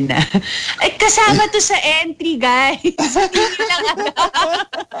na din na, ay, kasama to sa entry, guys. Hindi lang alam.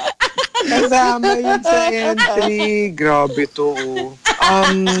 Kasama yun sa entry. Grabe to.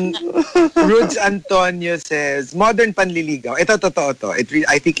 Rudes Antonio says, modern panliligaw. Ito, totoo to.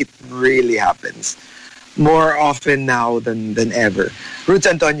 I think it really happens. More often now than ever. Rudes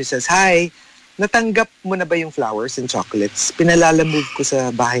Antonio says, hi, natanggap mo na ba yung flowers and chocolates? Pinalalamove ko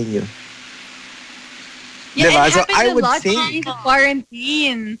sa bahay niyo. Yeah, diba? it happens I a would lot think, during the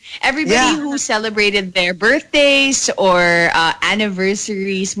quarantine. Everybody who celebrated their birthdays or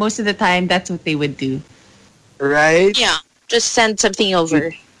anniversaries, most of the time, that's what they would do. Right? Yeah, just send something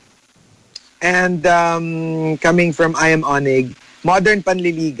over. And coming from I Am Onig, modern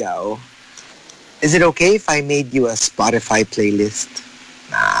panliligaw, is it okay if I made you a Spotify playlist?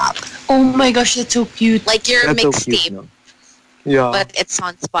 Nah. Oh my gosh, that's so cute. Like your That's so cute, mixtape, no? Yeah. but it's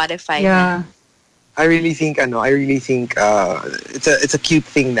on Spotify. Yeah. I really think it's a cute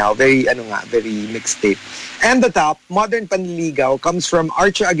thing now. Very mixtape. And the top, modern panliligaw, comes from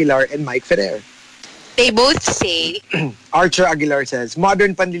Archer Aguilar and Mike Ferrer. They both say, Archer Aguilar says,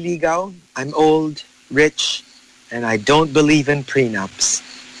 modern panliligaw, I'm old, rich, and I don't believe in prenups.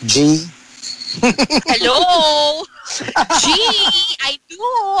 G. hello, gee, I do.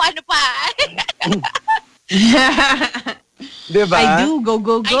 Ano pa? Diba? I do. Go,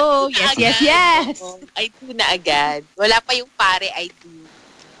 go, go. Yes. I do na agad. Wala pa yung pare, I do.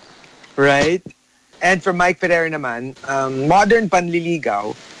 Right? And from Mike Ferrer naman, modern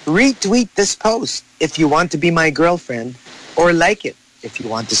panliligaw, retweet this post if you want to be my girlfriend or like it if you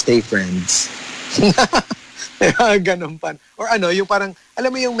want to stay friends. Ganon pa. Or yung parang,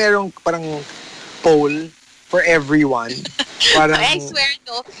 alam mo yung merong parang poll for everyone. Parang, I swear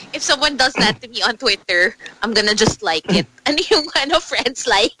no, if someone does that to me on Twitter, I'm gonna just like it. Ano yung friends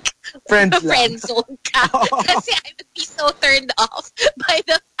like? Friends friend lang. zone ka. Kasi I would be so turned off by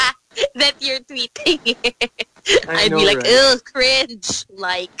the fact that you're tweeting it. I'd be like, right? ugh, cringe.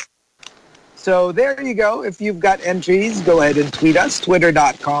 Like. So there you go. If you've got entries, go ahead and tweet us,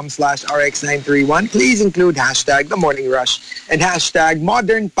 twitter.com/rx931. Please include hashtag The Morning Rush and hashtag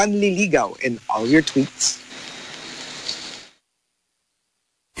Modern Panliligaw in all your tweets.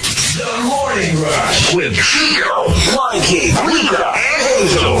 The Morning Rush with Chico, Markki, Rica, and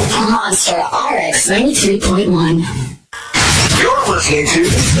Hazel. Monster RX 93.1. You're listening to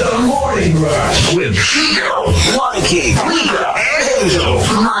The Morning Rush with Chico, Markki, Rica, and Hazel.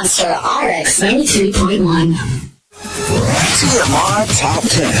 Monster RX 93.1. TMR Top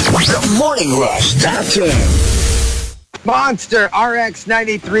 10. The Morning Rush Top 10. Monster RX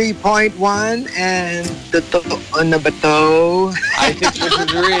 93.1 and totoo na ba to? I think this is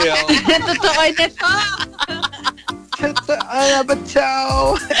real. Totoo na to. Totoo na ba to?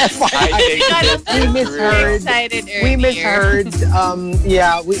 I think We misheard. Excited earlier. We misheard.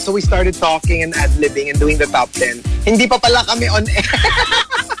 So we started talking and ad-libbing and doing the top 10. Hindi pa pala kami on air.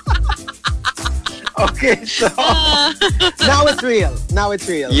 Okay, so now it's real.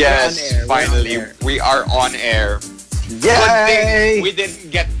 Yes, We're on air. finally, we are on air. Good Yay! thing we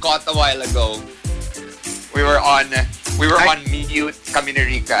didn't get caught a while ago. We were on mute kami ni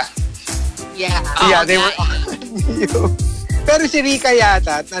Rica. Yeah. They were on you. Pero si Rica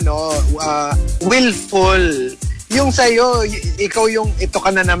yata, willful. Yung sa'yo, ikaw yung, ito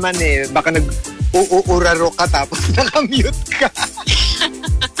ka na naman eh. Baka nag-uuraro ka tapos naka-mute ka.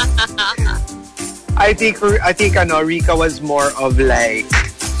 I think Rica was more of like,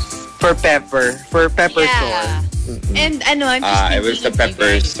 for pepper store. Mm-hmm. And I'm just It was the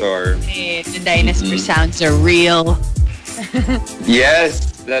pepper store. The dinosaur sounds are real.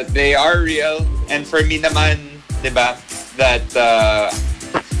 Yes, that they are real. And for me naman, diba, that, that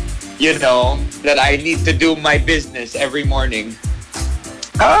I need to do my business every morning.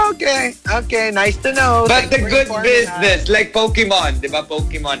 Okay, nice to know. But Thanks the for good informing business, us. like Pokemon, diba?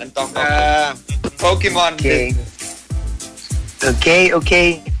 Pokemon, ang talk about Pokemon Okay. business.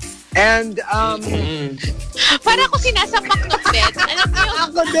 Okay. And, Para ako sinasapak ng bed. Alam mo yung...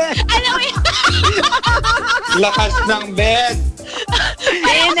 ako din. Alam mo yung... Lakas ng bed.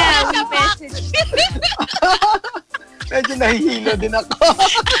 Ayun na, we message. Medyo nahihilo din ako.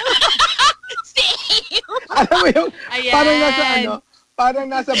 Same. Alam mo yung, Ayan. parang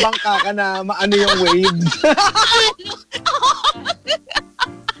nasa bangka ka na maano yung waves.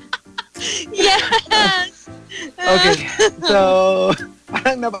 Yes. Okay, so,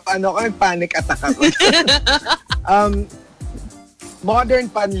 parang nagpanic attack ako. Modern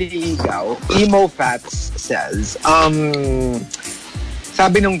panliligaw, Emo Fats says,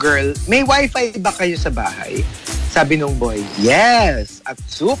 sabi nung girl, may wifi ba kayo sa bahay? Sabi nung boy, yes, at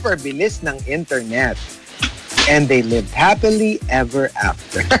super bilis ng internet. And they lived happily ever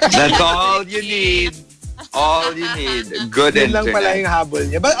after. That's all you need. All you need. Good Yun lang pala internet. yung habol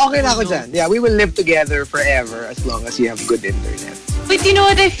niya. But okay na ako dyan. Yeah, we will live together forever as long as you have good internet. But you know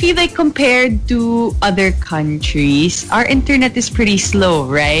what? I feel like compared to other countries, our internet is pretty slow,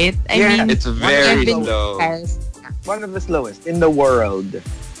 right? I mean, It's very been- slow. One of the slowest in the world.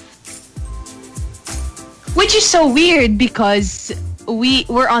 Which is so weird because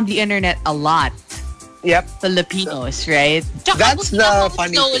we're on the internet a lot. Yep. Filipinos, right? Tsaka That's buti the naman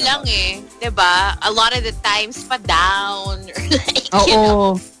funny slow thing lang about eh. Diba? A lot of the times pa down or like, you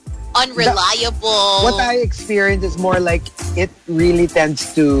Oh, know, unreliable. What I experience is more like it really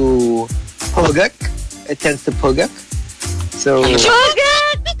tends to pugak. It tends to pugak. So,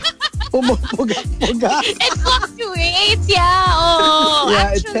 pugak. It fluctuates, yeah. Oh, Yeah,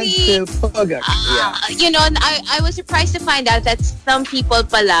 actually, it tends to pugak. Yeah. you know, I was surprised to find out that some people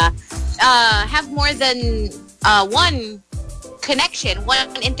pala have more than one connection, one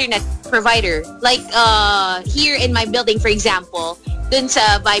internet provider. Like here in my building, for example, dun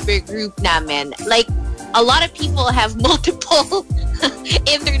sa Viber group namin, like a lot of people have multiple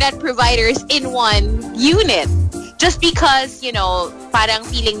internet providers in one unit. Just because, you know, parang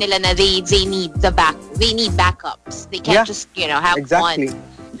feeling nila na they need backups. They can't just, you know, have Exactly. one.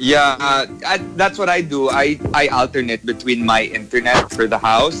 Yeah, that's what I do. I alternate between my internet for the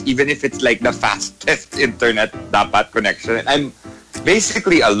house, even if it's like the fastest internet dapat connection. I'm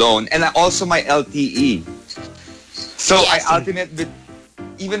basically alone, and also my LTE. So Yes. I alternate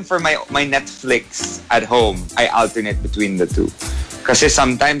even for my Netflix at home. I alternate between the two. Because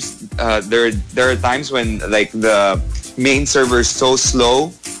sometimes there are times when like the main server is so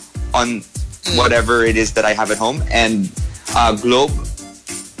slow on whatever it is that I have at home, and Globe.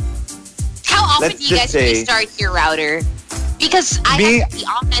 How often Let's do you just guys say- restart your router? Because I have to be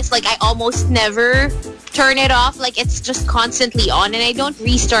honest, like I almost never turn it off. Like it's just constantly on, and I don't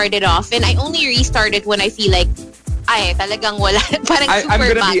restart it often. I only restart it when I feel like, ay, talagang wala. Parang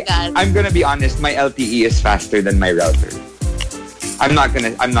super bagal. I'm gonna be honest. My LTE is faster than my router. I'm not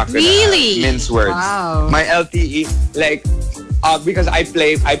gonna Really? mince words. Wow. My LTE, like, because I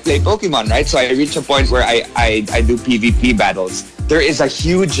play Pokemon, right? So I reach a point where I do PvP battles. There is a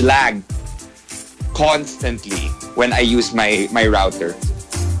huge lag constantly when I use my router,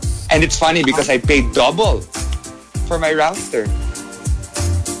 and it's funny because I pay double for my router.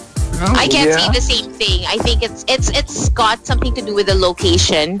 I can't yeah. say the same thing. I think it's got something to do with the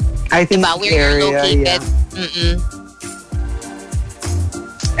location. I think About where area, you're located. yeah. Mm-mm.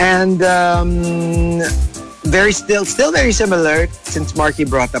 And still very similar, since Markki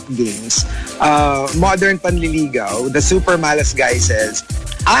brought up games. Modern Panliligaw, the super malas guy says,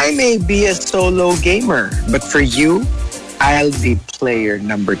 I may be a solo gamer, but for you, I'll be player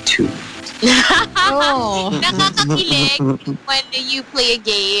number 2. Oh. Nakakakilig when you play a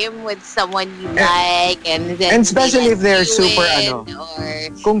game with someone you like, and then And especially if they're let you super, win, ano, or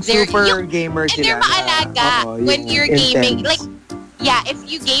Kung they're- super yung- gamer and sila. they're maalaga oo, when yung you're gaming. intense. Like, yeah, if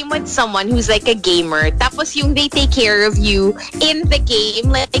you game with someone who's like a gamer, tapos yung they take care of you in the game,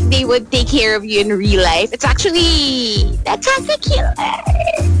 like they would take care of you in real life, it's actually, that's nakakakilig.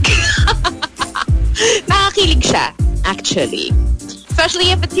 Nakakilig siya, actually.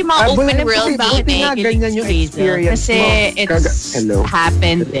 Especially if it's yung mga open world buti nga, gaming. ganyan yung experience Kasi mo. it's Hello.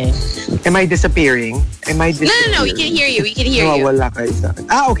 happened eh. Am I disappearing? No, we can hear you. We can hear you. Wala kayo sa akin.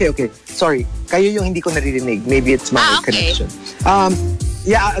 Okay. Sorry. Kayo yung hindi ko naririnig. Maybe it's my Okay. connection.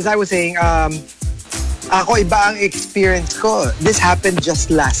 Yeah, as I was saying, ako iba ang experience ko. This happened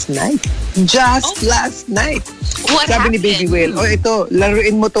just last night. Last night. What Sabi ni happened? Baby Whale, ito,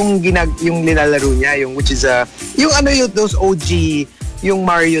 laruin mo tong yung nilalaro niya, yung which is yung those OG, yung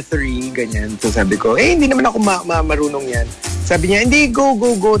Mario 3, ganyan. So sabi ko, hindi naman ako marunong yan. Sabi niya, hindi, go,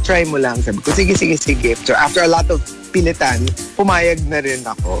 try mo lang. Sabi ko, sige. So after a lot of pilitan, pumayag na rin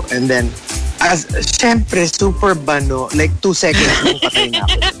ako. And then, syempre, super bano, like 2 seconds nang patay na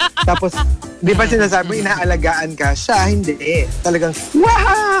ako. Tapos, di ba sinasabi mo, inaalagaan ka? Siya, hindi. Talagang,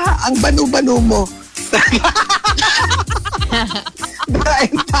 wah! Ang bano-bano mo. The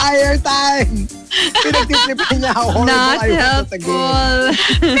entire time. Pinagtitripan niya ako. Not helpful.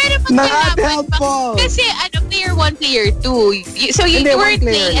 Pero pag Not nalaman helpful. pa, kasi player 1, player 2. So you Hindi, weren't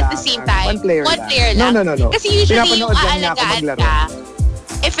one player playing at lang. the same time. One player lang. No. Kasi usually yung Pinapanood lang niya ako aalagaan maglaro. ka,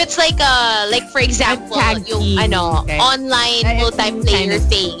 if it's like for example, tag yung team, okay. online Ay, multiplayer kind of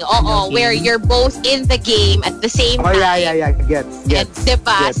thing. Oo, where game. you're both in the game at the same Oh, time. yeah. Gets. And,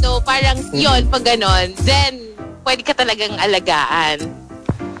 diba? Gets. So parang yun, pag ganon, then pwede ka talagang alagaan.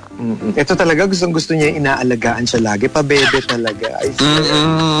 Ito talaga, gusto niya, inaalagaan siya lagi. Pabebe talaga. I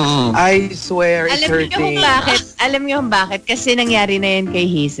swear. I swear, it's hurting. Alam niyo kung bakit? Kasi nangyari na yan kay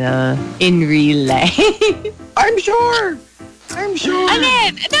Hazel in real life. I'm sure.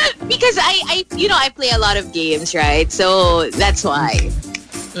 Alin? Because I play a lot of games, right? So that's why.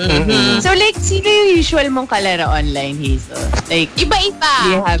 So like, sino yung usual mong kalaro online, Hazel? Like, iba-iba. Do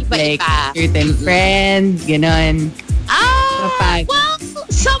you have like certain friends, ganon? Well,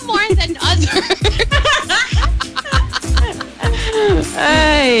 some more than others.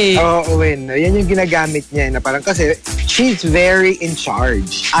 Ay. Yan yung ginagamit niya na parang kasi she's very in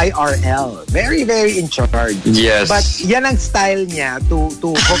charge. IRL. Very, very in charge. Yes. But yan ang style niya to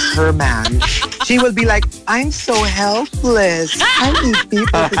hook her man. She will be like, I'm so helpless. I need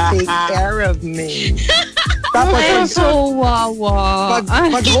people to take care of me. Tapos, I'm so wawa.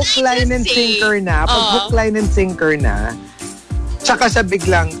 Pag hook, line, and sinker na, tsaka siya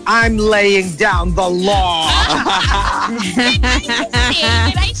biglang, I'm laying down the law.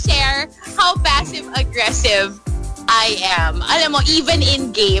 Did I share how passive-aggressive I am? Alam mo, even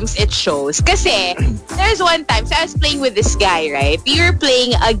in games, it shows. Kasi, there's one time, so I was playing with this guy, right? We were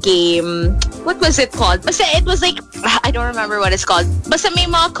playing a game, what was it called? Basta it was like, I don't remember what it's called. Basta may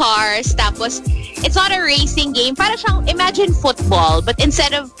mga cars, tapos, it's not a racing game. Para siyang, imagine football, but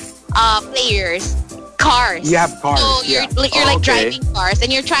instead of players, cars. You have cars. So you're like driving cars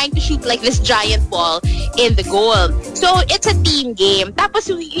and you're trying to shoot like this giant ball in the goal. So it's a team game. Tapos,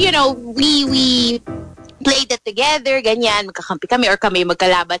 we played it together, ganyan, magkakampi kami or kami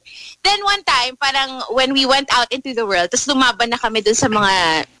magkalaban. Then one time, parang when we went out into the world, tapos lumaban na kami dun sa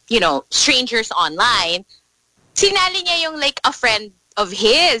mga, strangers online, sinali niya yung like a friend of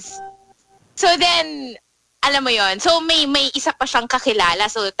his. So then, alam mo yon. So may isa pa siyang kakilala.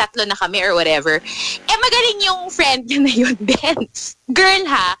 So tatlo na kami or whatever. Magaling yung friend niya na yun, Benz. Girl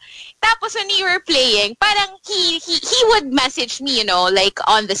ha. Tapos when we were playing, parang he would message me, like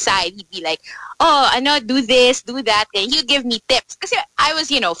on the side. He'd be like, do this, do that. And he'd give me tips. Kasi I was,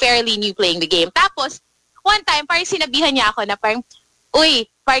 fairly new playing the game. Tapos, one time, parang sinabihan niya ako na parang, uy,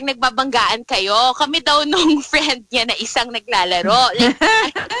 parang nagbabanggaan kayo. Kami daw nung friend niya na isang naglalaro. Like,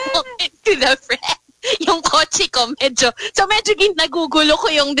 to the friend. Yung kotse ko, medyo nagugulo ko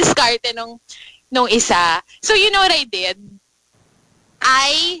yung diskarte nung isa. So, you know what I did?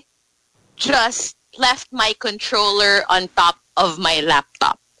 I just left my controller on top of my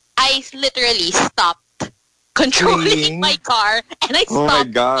laptop. I literally stopped controlling my car and I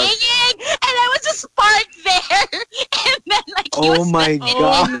stopped playing and I was just parked there and then like he was God.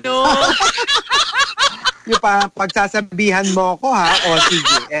 No. Yung pagsasabihan mo ko ha,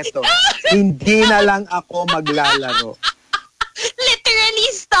 sige, eto. Hindi na lang ako maglalaro.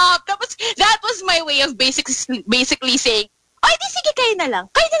 Literally stop. That was my way of basically saying, ay, di sige, kayo na lang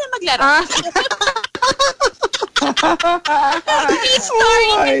maglaro. He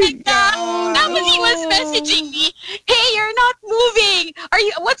started like that. Tapos he was messaging me, hey, you're not moving.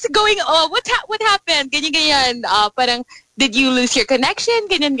 What's going on? What happened? Ganyan. Parang, did you lose your connection?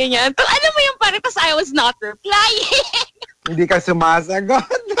 Ganyan. Pero alam mo yung parang, I was not replying. Hindi ka sumasagot.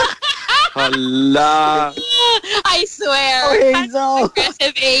 Hala. I swear. Hazel.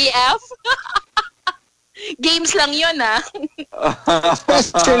 Aggressive AF. Games lang yun,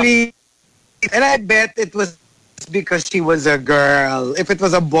 Especially, and I bet it was because she was a girl. If it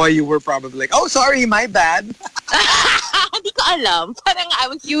was a boy, you were probably like, oh, sorry, my bad. Hindi ko alam. Parang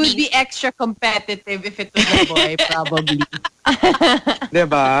you would be extra competitive if it was a boy, probably.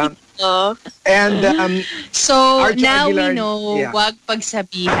 Diba? And so Archie now Aguilar, we know, wag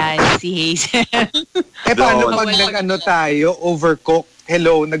pagsabihan si Hazel. Paano pag tayo, overcook?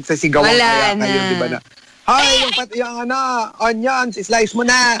 Hello, nagsasigawan kaya kayo, diba na? Hi, yung onions, slice mo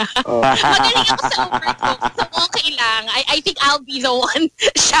na. Magaling ako sa overcook. So okay lang. I think I'll be the one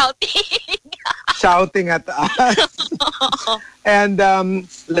shouting at us. And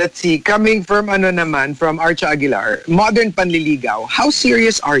let's see, coming from from Archie Aguilar, Modern Panliligaw, how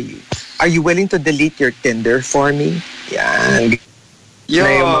serious are you? Are you willing to delete your Tinder for me? Yan. Yo.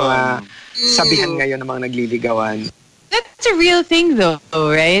 Na yung mga sabihan ngayon ng mga nagliligawan. That's a real thing though,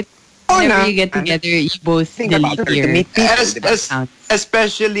 right? Whenever you get together, you both delete your accounts.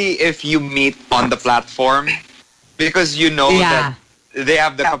 Especially if you meet on the platform, because you know that they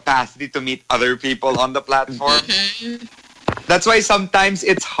have the capacity to meet other people on the platform. That's why sometimes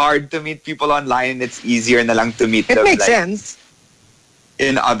it's hard to meet people online. It's easier na lang to meet them. It makes sense.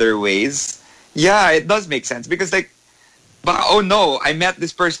 In other ways. Yeah, it does make sense. Because oh no, I met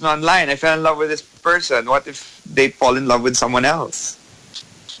this person online. I fell in love with this person. What if they fall in love with someone else?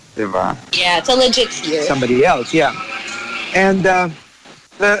 Diba? Yeah, it's a legit fear. Somebody else, yeah. And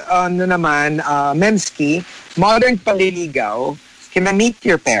ano naman, Memski, modern panliligaw, can I meet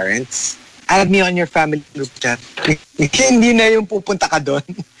your parents? Add me on your family group chat. Hindi na yung pupunta ka doon.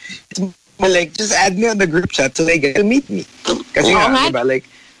 It's more like, just add me on the group chat so they get to meet me. Kasi nga, diba, like,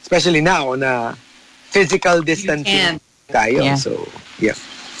 especially now na physical distancing tayo. Yeah. So, yeah.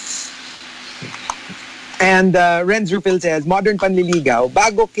 And Renz Rufil says, modern panliligaw,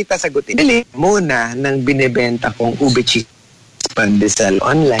 bago kita sagutin, bili muna ng binibenta kong ube cheese pandesal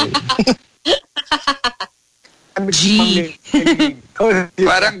online. G.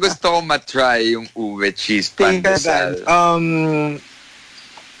 Parang gusto ko matry yung ube cheese pandesal.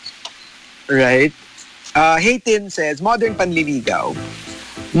 Right. Haytin says, modern panliligaw,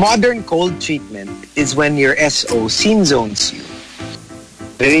 modern cold treatment is when your SO scene zones you.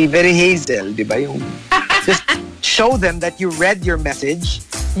 Very, very Hazel, di ba? Yung, just show them that you read your message.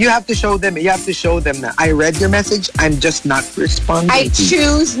 You have to show them na I read your message, I'm just not responding. I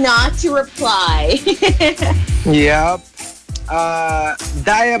choose not to reply. Yep.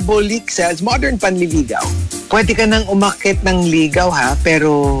 Diabolic says, modern panliligaw. Pwede ka nang umakit ng ligaw ha,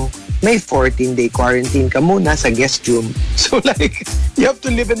 pero may 14-day quarantine ka muna sa guest room. So like, you have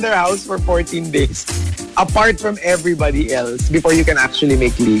to live in their house for 14 days apart from everybody else before you can actually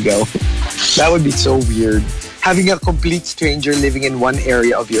make ligaw. That would be so weird. Having a complete stranger living in one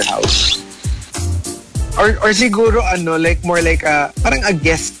area of your house. Or siguro like more like parang a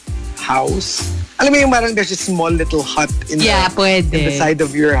guest house. Alam mo yung parang there's a small little hut in the side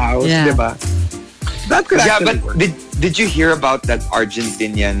of your house, diba? That could actually work. Did you hear about that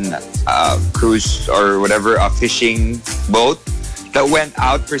Argentinian cruise or whatever, a fishing boat that went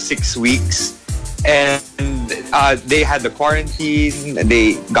out for 6 weeks and they had the quarantine,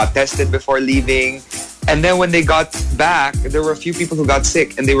 they got tested before leaving, and then when they got back, there were a few people who got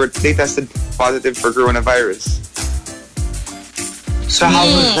sick and they tested positive for coronavirus. So how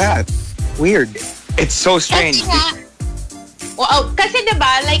was that? Weird. It's so strange. Well, kasi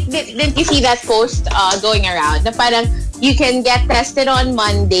diba, like, didn't you see that post going around? Na parang, you can get tested on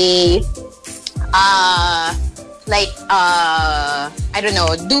Monday, I don't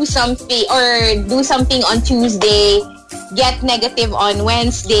know, do something on Tuesday, get negative on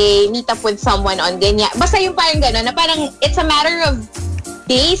Wednesday, meet up with someone on ganyan. Basta yung parang gano'n, na parang, it's a matter of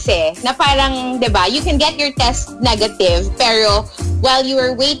days na parang, diba, you can get your test negative, pero while you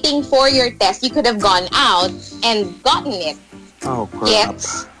were waiting for your test, you could have gone out and gotten it. Oh, crap.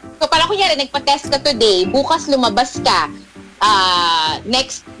 Yes. So, parang kunyari, nagpa-test ka today, bukas lumabas ka,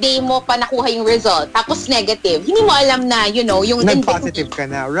 next day mo pa nakuha yung result, tapos negative. Hindi mo alam na, you know, yung... Nag-positive ka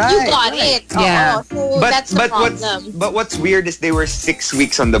na, right? You got it. Yeah. So, that's the problem. But what's weird is they were 6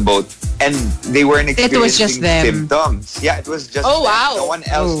 weeks on the boat and they weren't experiencing symptoms. Yeah, it was just them. Wow. No one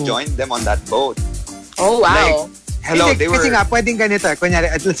else joined them on that boat. Oh, wow. Like, hello, they were... Kasi nga, pwedeng ganito.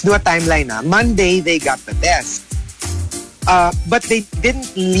 Kunyari, let's do a timeline na. Monday, they got the test. But they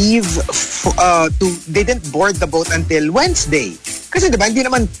didn't leave they didn't board the boat until Wednesday. Kasi diba, hindi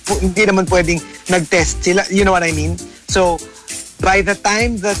naman pwedeng nag-test sila. You know what I mean? So, by the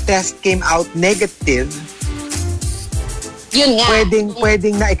time the test came out negative, yun nga.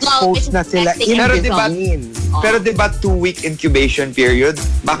 Pwedeng na-expose na sila in between. Pero diba 2-week incubation period?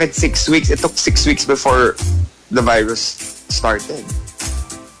 Bakit 6 weeks? It took 6 weeks before the virus started.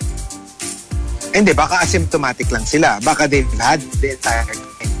 Hindi, baka asymptomatic lang sila. Baka they've had the entire time.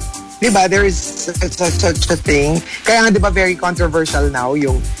 Diba, there is such a thing. Kaya nga, diba, very controversial now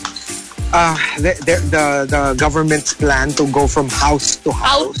yung the government's plan to go from house to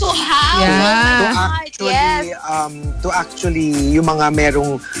house. House to house. To actually, yung mga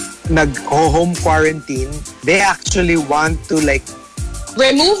merong nag-home quarantine, they actually want to like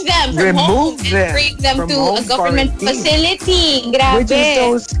remove them from home and bring them to a government facility. Grabe. Which is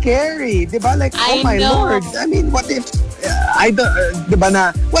so scary. Diba? Like, oh my Lord. I mean, what if, diba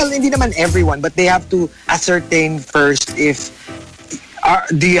na, well, hindi naman everyone, but they have to ascertain first if,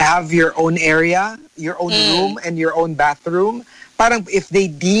 do you have your own area, your own room, and your own bathroom? Parang if they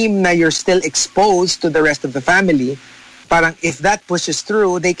deem na you're still exposed to the rest of the family, parang if that pushes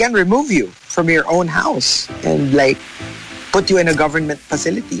through, they can remove you from your own house and like, put you in a government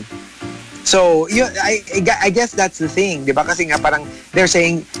facility. So, I guess that's the thing, di ba? Kasi nga parang they're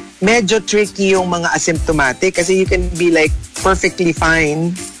saying medyo tricky yung mga asymptomatic kasi you can be like perfectly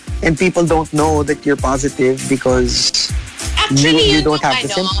fine and people don't know that you're positive because actually, you don't have the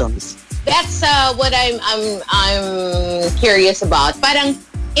symptoms. That's what I'm curious about. Parang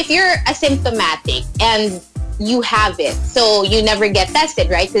if you're asymptomatic and you have it, so you never get tested,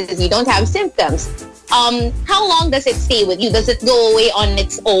 right? Because you don't have symptoms. How long does it stay with you? Does it go away on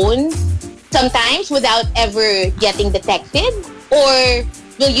its own sometimes without ever getting detected? Or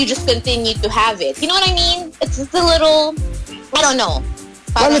will you just continue to have it? You know what I mean? It's just a little, I don't know.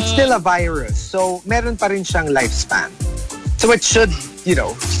 Well, it's still a virus. So, meron pa rin siyang lifespan. So, it should,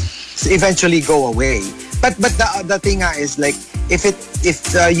 eventually go away. But the thing is, like, if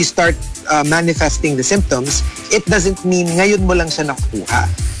you start manifesting the symptoms, it doesn't mean ngayon mo lang siya nakuha.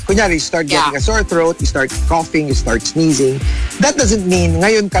 Kunyari, you start getting a sore throat, you start coughing, you start sneezing. That doesn't mean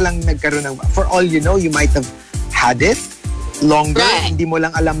ngayon ka lang nagkaroon ng... For all you know, you might have had it longer. Right. Hindi mo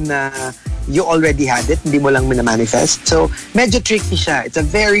lang alam na you already had it. Hindi mo lang minamanifest. So, medyo tricky siya. It's a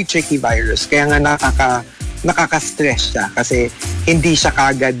very tricky virus. Kaya nga nakaka-stress siya kasi hindi siya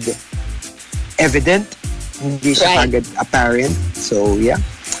kagad evident. Hindi siya kagad apparent. So, yeah.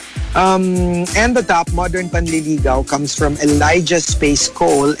 And the top, Modern Panliligaw, comes from Elijah Space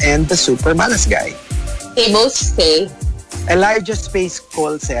Cole and the Super Malas Guy. They both say. Elijah Space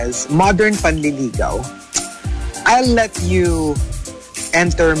Cole says, Modern Panliligaw, I'll let you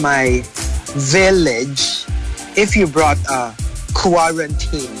enter my village if you brought a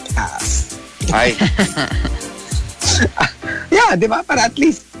quarantine pass. Ay. Yeah, di ba? Para at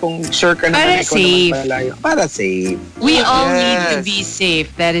least kung sure ka naman ikaw naman malayo. Para safe. We all need to be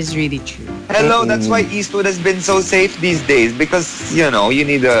safe. That is really true. Hello, that's why Eastwood has been so safe these days because, you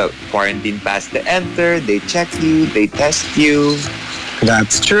need a quarantine pass to enter. They check you. They test you.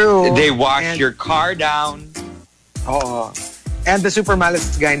 That's true. They wash your car down. Oo. And the Super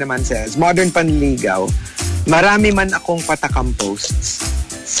Malas Guy naman says, Modern Panliligaw, marami man akong patakam posts.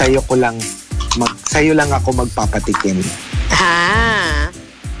 Sa'yo lang ako magpapatikim.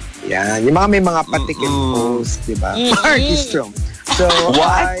 Yan. Yung mga may mga patikim posts, di ba? Markki strong. So,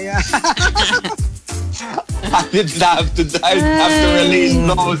 what? I didn't have to release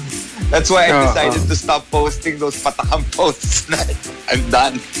those. That's why I decided to stop posting those patakam posts. I'm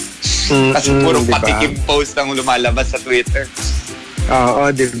done. Kasi puro patikim post ang lumalabas sa Twitter.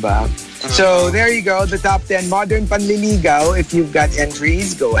 Oo, di ba? So, there you go. The top 10 Modern Panliligaw. If you've got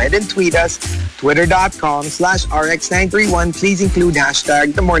entries, go ahead and tweet us. Twitter.com/RX931. Please include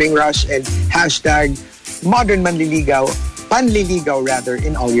hashtag The Morning Rush and hashtag Modern Panliligaw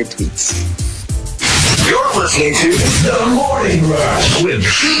in all your tweets. You're listening to The Morning Rush with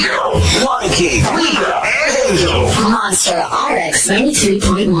Chico, Markki, Rica, and Hazel. Monster RX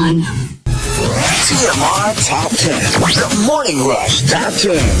 93.1. TMR Top 10. The Morning Rush Top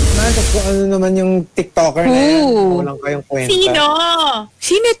 10. Ano naman yung TikToker na yan? Walang kayong kwenta.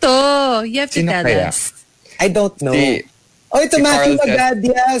 Sino to? You have to tell us. I don't know. Ito Matthew Magad.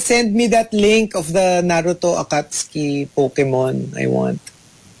 Yeah, send me that link of the Naruto Akatsuki Pokemon I want.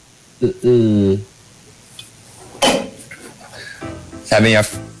 Sabi niya,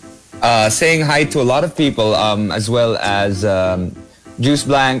 saying hi to a lot of people, as well as Juice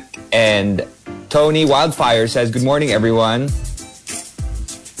Blank and Tony Wildfire says, good morning, everyone.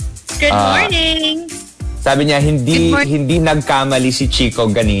 Good morning. Sabi niya, hindi nagkamali si Chico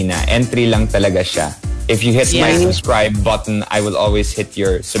ganina. Entry lang talaga siya. If you hit my subscribe button, I will always hit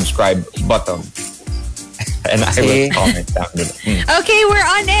your subscribe button. And I will comment down below. Okay, we're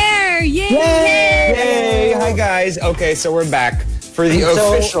on air. Yay! Yay! Hi, guys. Okay, so we're back for the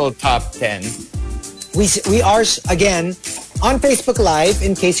official top 10. We are, again, on Facebook Live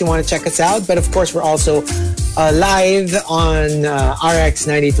in case you want to check us out. But of course, we're also live on RX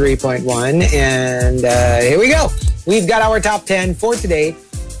 93.1. And here we go. We've got our top 10 for today.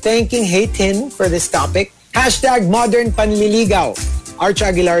 Thanking Haytin for this topic. Hashtag Modern Panliligaw. Arch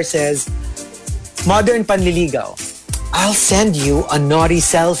Aguilar says, Modern Panliligaw. I'll send you a naughty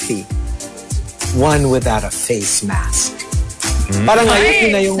selfie. One without a face mask. Parang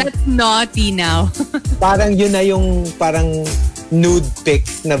yun na yung... That's naughty now. Parang yun na yung parang nude pic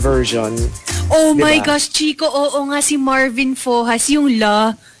na version. Oh diba? My gosh, Chico, oo nga si Marvin Fohas, yung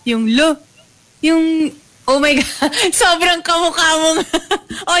oh my God, sobrang kamukha mong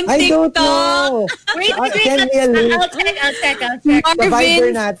on TikTok. I don't know. Wait, I'll check.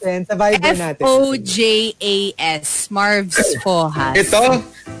 Marvin, sa Viber natin. Fojas, Marv's Fohas. Ito?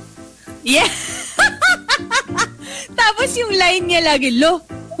 Yeah. Tapos yung line niya lagi, lo.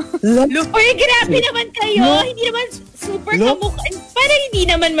 Uy, grabe naman kayo. Hindi naman super kamukha. Parang hindi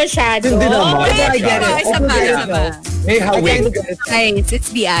naman masyado. Hindi naman. I get it. Isa pa. May hawig.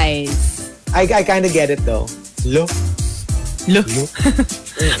 It's the eyes. I kind of get it though. Lo.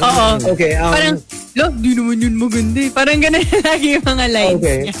 Oo. Okay. Parang, di naman yun maganda. Parang ganun lagi yung mga lines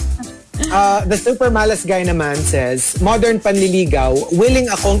niya. The Super Malas Guy naman says, Modern Panliligaw, willing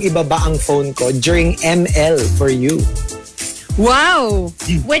akong ibaba ang phone ko during ML for you. Wow!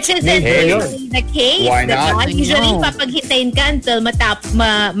 Which is the case. Why not? Usually, papaghintayin ka until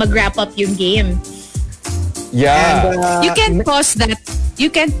mag-wrap up yung game. Yeah. You can pause that. You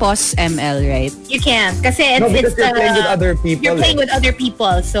can't pause ML, right? You can't. Kasi it's, No, because it's you're playing with other people. You're playing with other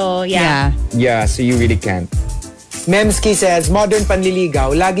people. So, yeah. Yeah, so you really can't. Memski says, modern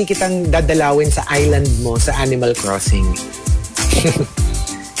panliligaw, lagi kitang dadalawin sa island mo sa Animal Crossing.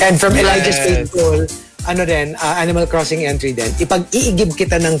 And from Elijah's Faithful, Animal Crossing entry din, ipag-iigib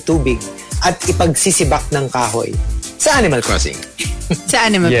kita ng tubig at ipagsisibak ng kahoy sa Animal Crossing. Sa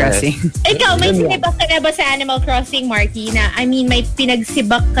Animal Crossing. Ikaw, may sinibak ka na ba sa Animal Crossing, Markki? May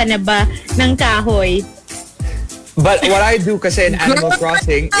pinagsibak ka na ba ng kahoy? But what I do kasi in Animal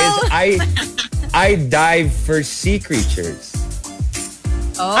Crossing is I dive for sea creatures.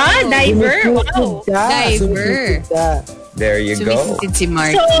 Diver. Wow. Diver. There you go. Si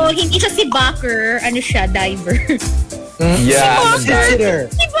Markki. So, hindi siya si Backer. Ano siya? Diver. Yeah, I'm a diver.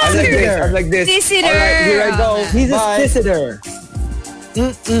 I'm like this. Sitter. All right, here I go. He's Bye. a sitter.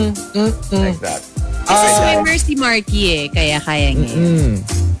 Like that. Kasi swimmer si Markki kaya kaya niya.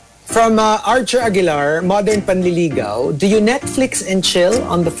 From Archer Aguilar, modern panliligaw, do you Netflix and chill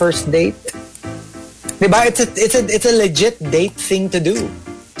on the first date? Diba? It's a legit date thing to do.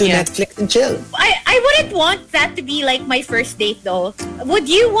 To Netflix and chill. I wouldn't want that to be like my first date though. Would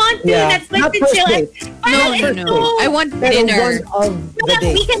you want to Netflix not and first chill? date. No. I want dinner.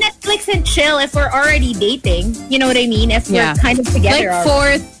 We can Netflix and chill if we're already dating. You know what I mean? If we're kind of together.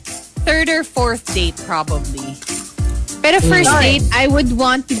 Like third or fourth date probably. Pero first date, I would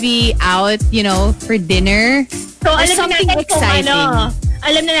want to be out, for dinner. So, or something exciting.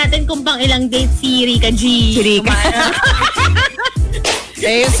 Alam na natin kung pang ilang date si Rica G. Si Rica.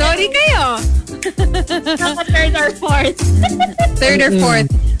 Sorry kayo. Third or fourth. Third or fourth.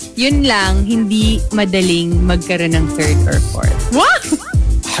 Yun lang, hindi madaling magkaroon ng third or fourth. What?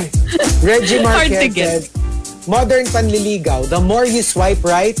 Reggie Hard to Marquez get. says, modern panliligaw, the more you swipe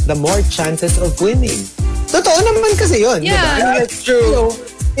right, the more chances of winning. Totoo naman kasi yun. Yeah, diba? that's true.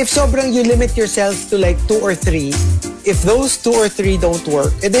 If sobrang you limit yourself to like 2 or 3, if those 2 or 3 don't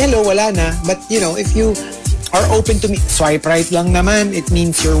work, hello, wala na. But, if you are open to meet, swipe right lang naman, it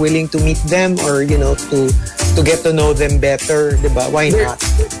means you're willing to meet them or, to get to know them better, diba? Why not?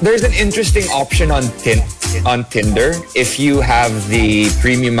 There's an interesting option on Tinder if you have the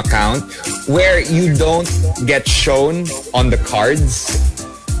premium account where you don't get shown on the cards.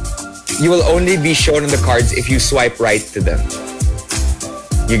 You will only be shown on the cards if you swipe right to them.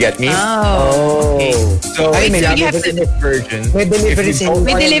 You get me? Oh. Okay. So, Wait, so you have version. May delivery si Hazel.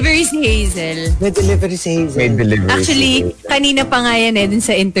 May delivery si Hazel. May delivery si Hazel. May delivery. Actually, kanina pa nga yan dun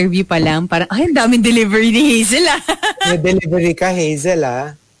sa interview pa lang. Parang, ang daming delivery ni Hazel May delivery ka, Hazel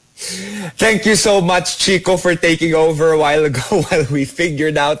Thank you so much, Chico, for taking over a while ago while we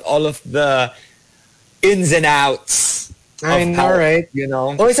figured out all of the ins and outs. I know, right?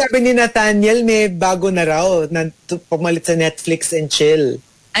 Sabi ni Nathaniel, may bago na raw na pumalit sa Netflix and chill.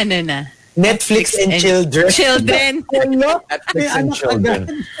 Ano na? Netflix and children. Children. Netflix and children.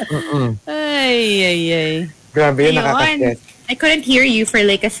 Ay. Grabe yun, nakaka-stress. I couldn't hear you for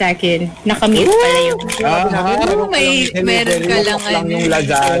like a second. Nakamute pala yung... Meron ka lang yung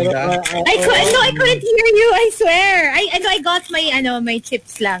Lazada. I couldn't hear you, I swear. I got my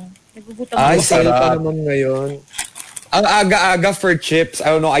chips lang. Nagugutom Ay, ako. sale pa naman ngayon. Ang aga-aga for chips.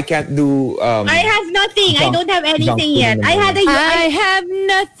 I don't know, I can't do... I have nothing. I don't have anything yet. I have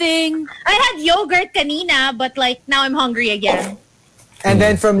nothing. I had yogurt kanina, but like now I'm hungry again. And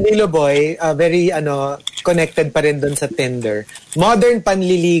then from Lilo Boy, very connected pa rin dun sa Tinder. Modern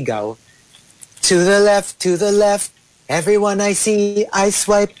panliligaw. To the left, everyone I see, I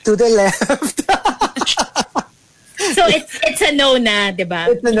swipe to the left. So it's a no na, diba?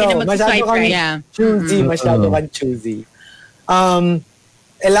 It's a no. Masyado kang choosy. Masyado kang choosy.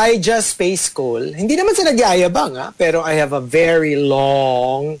 Elijah Space Call. Hindi naman sa nagyayabang, pero I have a very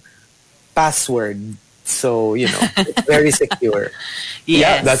long password. So, it's very secure. Yes.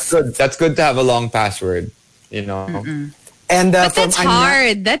 Yeah, that's good. That's good to have a long password, And but that's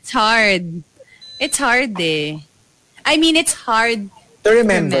hard. That's hard. It's hard I mean, it's hard to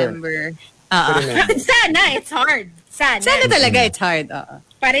remember. Sana, it's hard. Sana talaga, it's hard.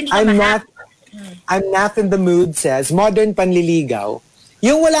 Para hindi ka I'm not in the mood, says, modern panliligaw.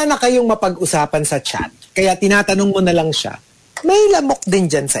 Yung wala na kayong mapag-usapan sa chat, kaya tinatanong mo na lang siya, may lamok din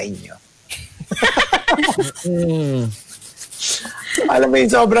dyan sa inyo. Alam mo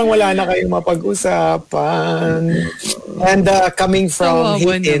yun, sobrang wala na kayong mapag-usapan. And coming from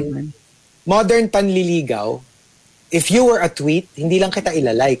Hitin, modern panliligaw, if you were a tweet, hindi lang kita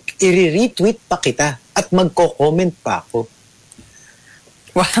ilalike, i-retweet pa kita at magko-comment pa ako.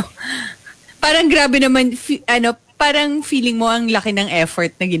 Wow. Parang grabe naman, parang feeling mo ang laki ng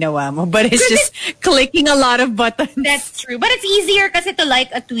effort na ginawa mo. But it's just clicking a lot of buttons. That's true. But it's easier kasi to like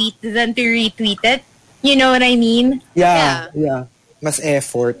a tweet than to retweet it. You know what I mean? Yeah. Mas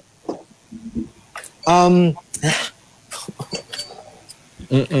effort. Ano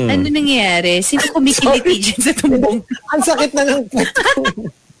nangyayari? Sino kumikiliti dyan sa tumbong? Ang sakit na ng puwet ko.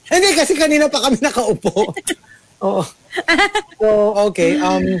 Hindi, kasi kanina pa kami nakaupo. Oo. So, okay.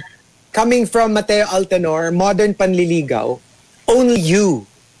 Coming from Mateo Altanor, Modern Panliligaw, only you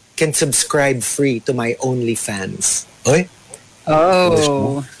can subscribe free to my OnlyFans. Oy?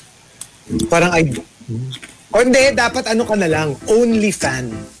 Oh. Parang o hindi, dapat ano ka na lang,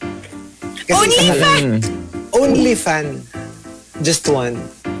 OnlyFan. OnlyFan? OnlyFan. Just one.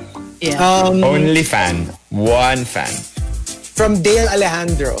 Yeah. Only fan. One fan. From Dale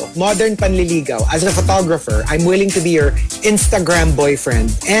Alejandro, Modern Panliligaw. As a photographer, I'm willing to be your Instagram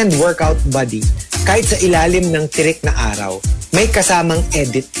boyfriend and workout buddy. Kahit sa ilalim ng tirik na araw, may kasamang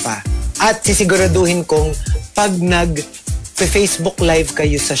edit pa. At sisiguraduhin kong pag nag-Facebook live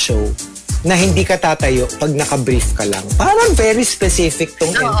kayo sa show, na hindi ka tatayo pag naka-brief ka lang. Parang very specific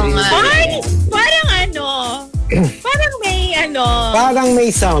tong entry. Ay, parang parang may Parang may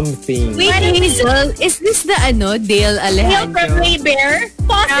something. Wait, Hazel, is this the Dale Alejandro? Hail from Way Bear?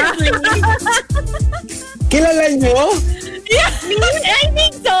 Possibly. Kilala nyo? Yeah. I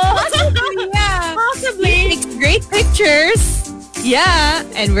think so. Yeah. Possibly. He takes great pictures. Yeah.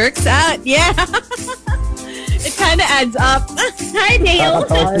 And works out. Yeah. It kind of adds up. Hi, Dale.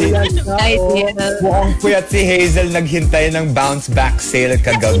 Hi, Dale. Mukhang puyat si Hazel naghintay ng bounce back sale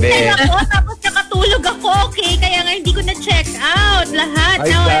kagabi. Tapos nakatulog ako, okay? Kaya nga hindi ko na-check out lahat.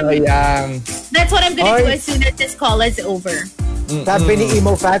 Ay, sayang. That's what I'm gonna do as soon as this call is over. Sabi ni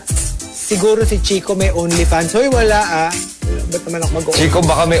Emo Fats, siguro si Chico may OnlyFans. Hoy, wala Ba't naman ako mag-OnlyFans? Chico,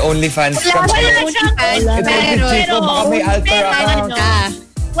 baka may OnlyFans ka. Wala siyang Chico, baka may alter account.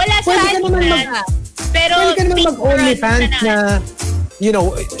 Wala Pwede ka siyang naman pero pwede ka naman mag-OnlyFans na, you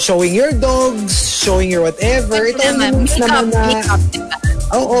know, showing your dogs, showing your whatever. Ito naman na,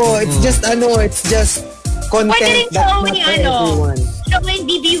 it's just, it's just content pwede rin that's not for everyone. Showing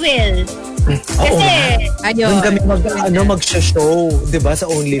BB Will. Oo Kasi, doon kami mag-show, di ba, sa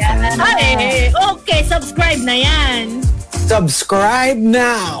OnlyFans. Okay, subscribe na yan. Subscribe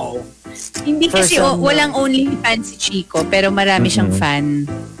now! Hindi kasi walang OnlyFans si Chico, pero marami siyang fan.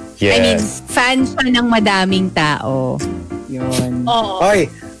 Yes. I mean, fan siya ng madaming tao. Yun. Hoy,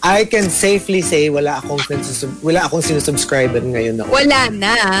 I can safely say wala akong sinusubscriber ngayon na. Wala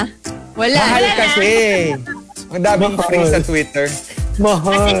na. Mahal kasi. Ang daming free sa Twitter.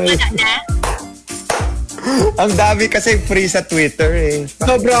 Mahal. Ang dami kasi free sa Twitter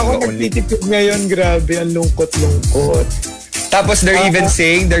Sobra ako nagtitipid ngayon. Grabe, ang lungkot-lungkot. Tapos they're even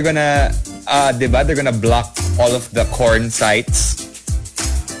saying they're gonna, diba? They're gonna block all of the corn sites.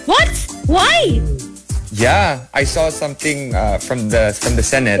 What? Why? Yeah, I saw something from the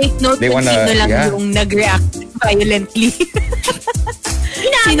Senate. Take note kung sino lang yung nag-react violently.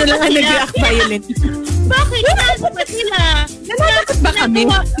 Sino lang ang nag-react violently? Bakit? Ginagawa sila? Natatakot ba kami?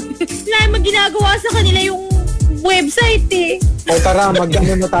 Wala naman ginagawa sa kanila yung website O tara,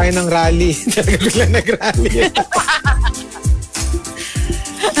 mag-ano na tayo ng rally. Talaga biglang nag-rally.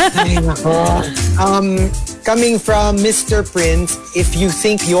 Ay, nako. Coming from Mr. Prince, if you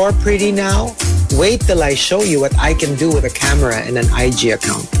think you're pretty now, wait till I show you what I can do with a camera and an IG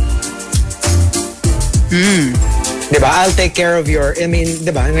account. Diba? I'll take care of diba?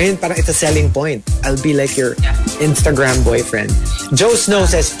 Ngayon parang it's a selling point. I'll be like your Instagram boyfriend. Joe Snow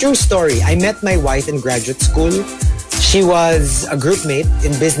says, true story. I met my wife in graduate school. She was a group mate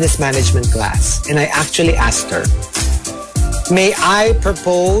in business management class. And I actually asked her, may I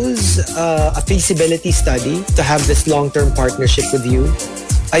propose a feasibility study to have this long-term partnership with you?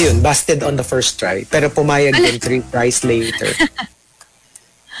 Ayun, busted on the first try. Pero pumayag din 3 tries later.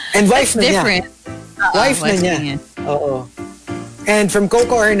 And wife na niya. Wife na niya. Oo. And from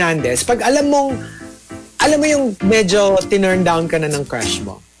Coco Hernandez, pag alam mo yung medyo tinurn down ka na ng crush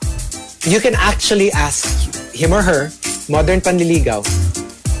mo, you can actually ask him or her, Modern Panliligaw,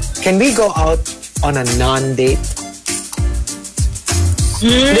 can we go out on a non-date?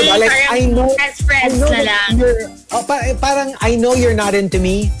 Diba? Like, I know parang I know you're not into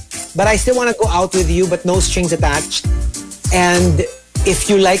me, but I still want to go out with you, but no strings attached. And if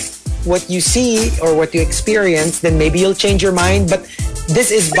you like what you see or what you experience, then maybe you'll change your mind. But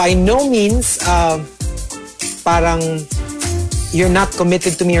this is by no means parang you're not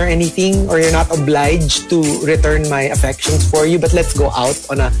committed to me or anything, or you're not obliged to return my affections for you, but let's go out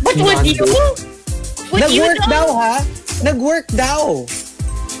on a But would you? Nag-work daw, ha? Nag-work daw.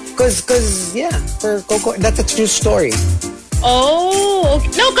 Cause yeah, for Coco, that's a true story. Oh, okay.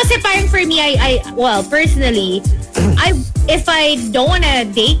 No, kasi parang for me, well, personally, if I don't want to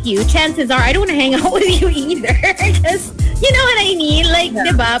date you, chances are I don't want to hang out with you either. Because, you know what I mean? Like,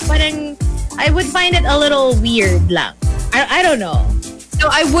 diba? Parang, I would find it a little weird lang. I don't know. So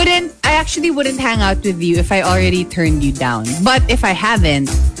I actually wouldn't hang out with you if I already turned you down. But if I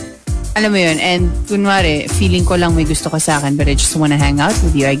haven't, alam mo yun, and kunwari, feeling ko lang may gusto ka sa akin but I just wanna hang out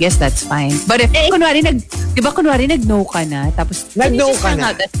with you, I guess that's fine. But if kunwari nag-no ka na, tapos nag-no ka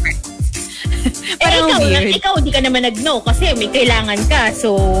na. Parang ikaw di ka naman nag-no kasi may kailangan ka,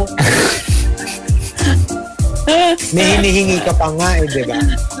 so may hinihingi ka pa nga di ba?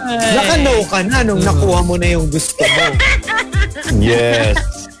 Naka-no ka na nung nakuha mo na yung gusto mo. Yes.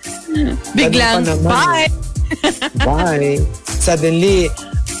 Biglang, bye! Bye. Suddenly,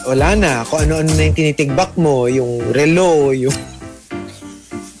 wala na. Kung ano-ano na yung tinitigbak mo, yung relo, yung...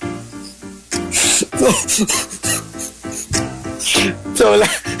 so wala.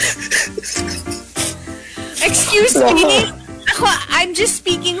 Excuse me? I'm just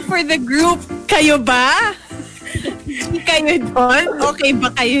speaking for the group. Kayo ba? Kayo doon? Okay ba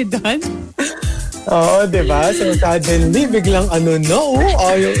kayo doon? Oo, diba? So suddenly, biglang ayaw na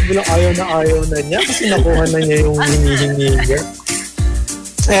niya kasi nakuha na niya yung hinihingi niya.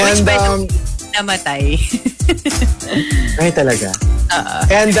 And, namatay. ay talaga.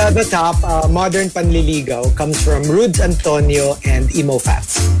 And the top, Modern Panliligaw, comes from Rudes Antonio and Emo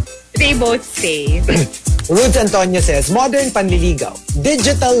Fats. They both say. Rudes Antonio says, Modern Panliligaw,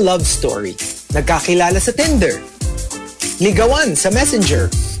 digital love story. Nagkakilala sa Tinder. Ligawan sa Messenger.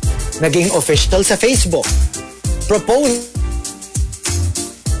 Naging official sa Facebook. Propose.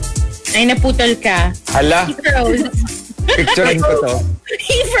 Ay, naputol ka. Hala. He froze. Picturean ko to.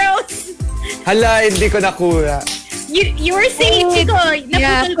 He froze. Hala, hindi ko nakuha. You were saying, Chico,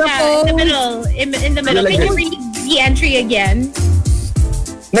 naputol ka in the middle. In the middle. Can you read the entry again?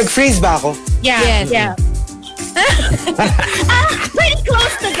 Nag-freeze ba ako? Yeah, yes. Yeah. Pretty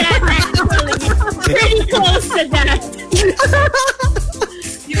close to that, actually. Pretty close to that.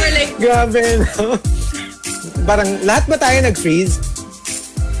 You were like... Grabe, no? Parang lahat ba tayo nag-freeze?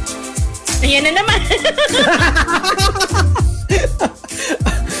 Ayan na naman.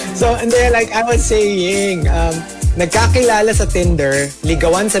 So, and then, like I was saying, nagkakilala sa Tinder,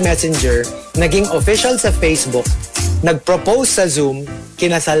 ligawan sa Messenger, naging official sa Facebook, nag-propose sa Zoom,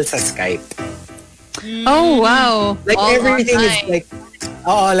 kinasal sa Skype. Oh, wow. Like all everything online. is like,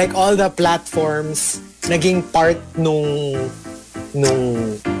 like all the platforms, naging part nung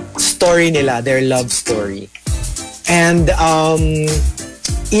story nila, their love story. And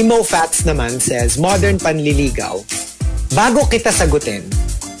Emo Fats naman says, Modern Panliligaw, bago kita sagutin,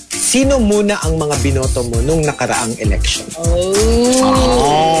 sino muna ang mga binoto mo nung nakaraang election?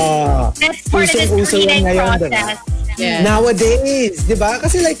 Oh. That's part of the screening process. Yeah. Nowadays, di ba?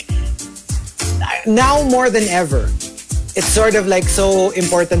 Kasi like, now more than ever, it's sort of like so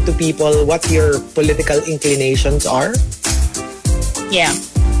important to people what your political inclinations are. Yeah.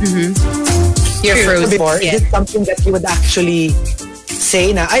 Mm-hmm. You're frozen. Before, is it something that you would actually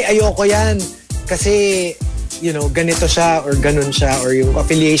say na, ay, ayoko yan. Kasi, you know, ganito siya or ganun siya or yung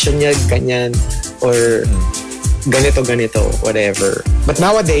affiliation niya ganyan or ganito, whatever. But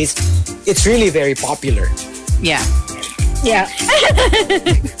nowadays, it's really very popular. Yeah. Yeah.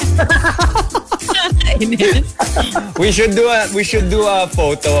 We should do a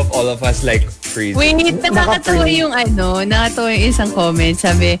photo of all of us like freeze. Wait, nakakatawa yung isang comment.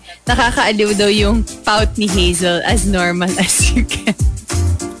 Sabi, nakakaaliw daw yung pout ni Hazel as normal as you can.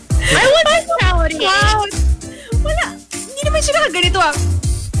 I was shouting. Pout! Wala. Hindi naman siya nakaganito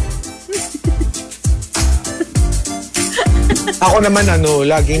Ako naman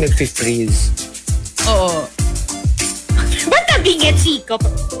laging nag-freeze. Oo. Ba't nabing at Chico?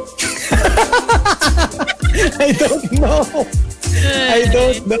 I don't know.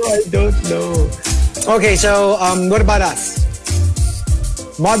 Okay, so what about us?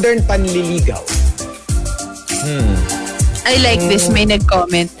 Modern Panliligaw. I like this. May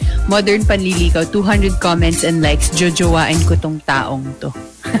nag-comment. Modern Panliligaw, 200 comments and likes. Jojowain ko tong taong to.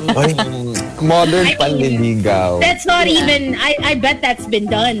 Modern Panliligaw. That's not even... I bet that's been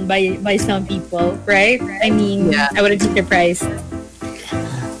done by some people, right? I mean, I wouldn't be surprised.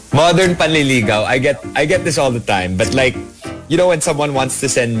 Modern Panliligaw. I get this all the time. But like, you know when someone wants to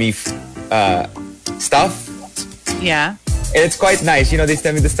send me stuff? Yeah. And it's quite nice. You know, they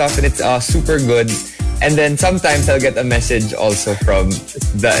send me the stuff and it's super good. And then sometimes I'll get a message also from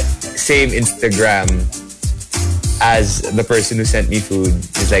the same Instagram as the person who sent me food.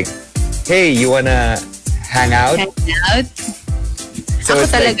 It's like, hey, you wanna hang out? Hang out? So Ako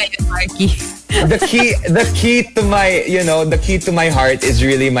it's talaga like, yung Markki. the key to my, the key to my heart is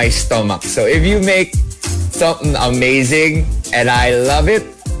really my stomach. So if you make something amazing and I love it,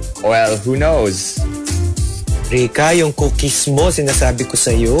 well, who knows? Rica, yung cookies mo, sinasabi ko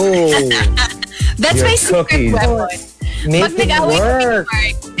sa'yo. That's Your my secret cookies. weapon. Make Pag it nag-away kami ni work.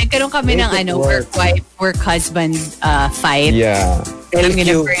 Mark, nagkaroon kami Make ng it work work. wife, work husband fight. Yeah. I'm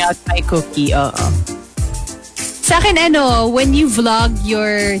gonna LQ. bring out my cookie. Oo. Sa akin, when you vlog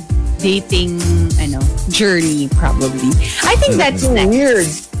your dating, journey, probably. I think that's So nice. weird.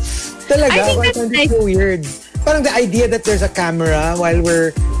 Talaga, I think why that's can't nice. it so weird? Parang the idea that there's a camera while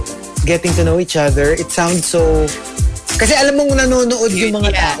we're getting to know each other, it sounds so... Kasi alam mong nanonood yung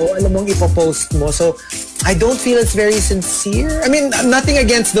mga Yeah. tao, alam mong ipopost mo. So, I don't feel it's very sincere. I mean, nothing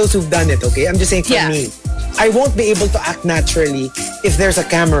against those who've done it, okay? I'm just saying for Yeah. me, I won't be able to act naturally if there's a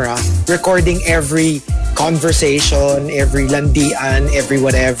camera recording every conversation, every landian, every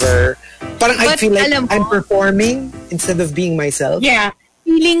whatever. Parang I But feel like alam mo- I'm performing instead of being myself. Yeah.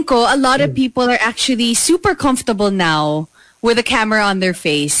 Feeling ko, a lot of people are actually super comfortable now with a camera on their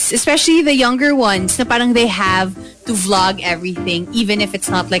face. Especially the younger ones na parang they have to vlog everything, even if it's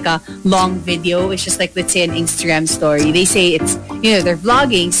not like a long video. It's just like, let's say, an Instagram story. They say it's, they're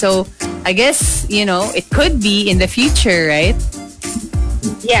vlogging. So I guess, it could be in the future, right?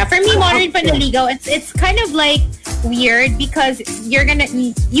 Yeah, for me, modern panliligaw, it's kind of like weird because you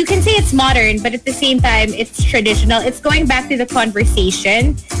can say it's modern, but at the same time, it's traditional. It's going back to the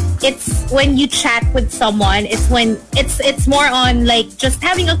conversation. It's when you chat with someone. It's when it's more on like just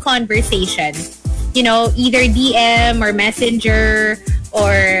having a conversation. Either DM or Messenger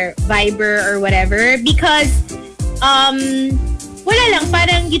or Viber or whatever. Because wala lang,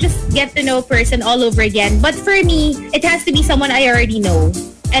 parang you just get to know a person all over again. But for me, it has to be someone I already know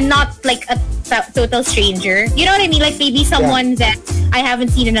and not like a total stranger. You know what I mean? Like maybe someone that I haven't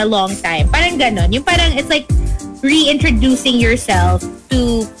seen in a long time. Parang ganon. Yung parang it's like reintroducing yourself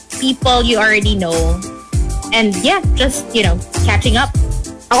to people you already know. And yeah, just, catching up.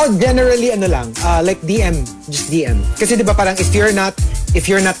 Ako generally like DM, just DM. Kasi 'di ba parang if you're not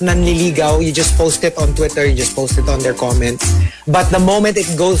nanliligaw, you just post it on Twitter, you just post it on their comments. But the moment it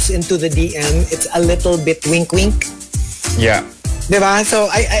goes into the DM, it's a little bit wink wink. Yeah. 'Di ba?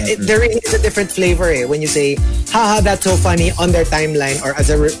 So there really is a different flavor when you say, haha, that's so funny on their timeline or as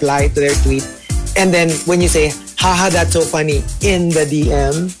a reply to their tweet. And then when you say, haha, that's so funny in the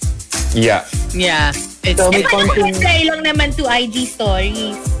DM. Yeah. Yeah. So may Paano konting, kung try lang naman to IG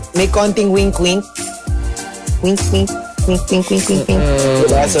stories? may konting wink wink. Wink wink. Wink wink wink wink wink.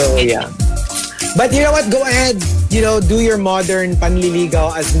 Diba? So yeah. But you know what? Go ahead. Do your modern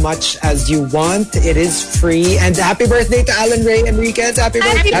panliligaw as much as you want. It is free. And happy birthday to Alan Ray Enriquez. Happy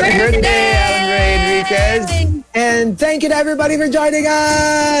birthday. Happy birthday, Alan Ray Enriquez. And thank you to everybody for joining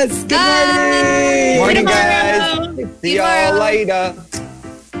us. Good morning. Morning, guys. See y'all later.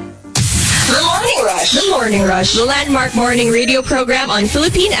 The Morning Rush. The Morning Rush. The landmark morning radio program on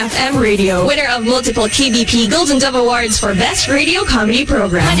Philippine FM Radio. Winner of multiple KBP Golden Dove Awards for Best Radio Comedy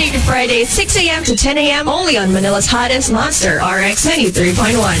Program. Monday to Friday, 6 a.m. to 10 a.m. only on Manila's hottest monster, RX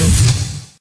 93.1.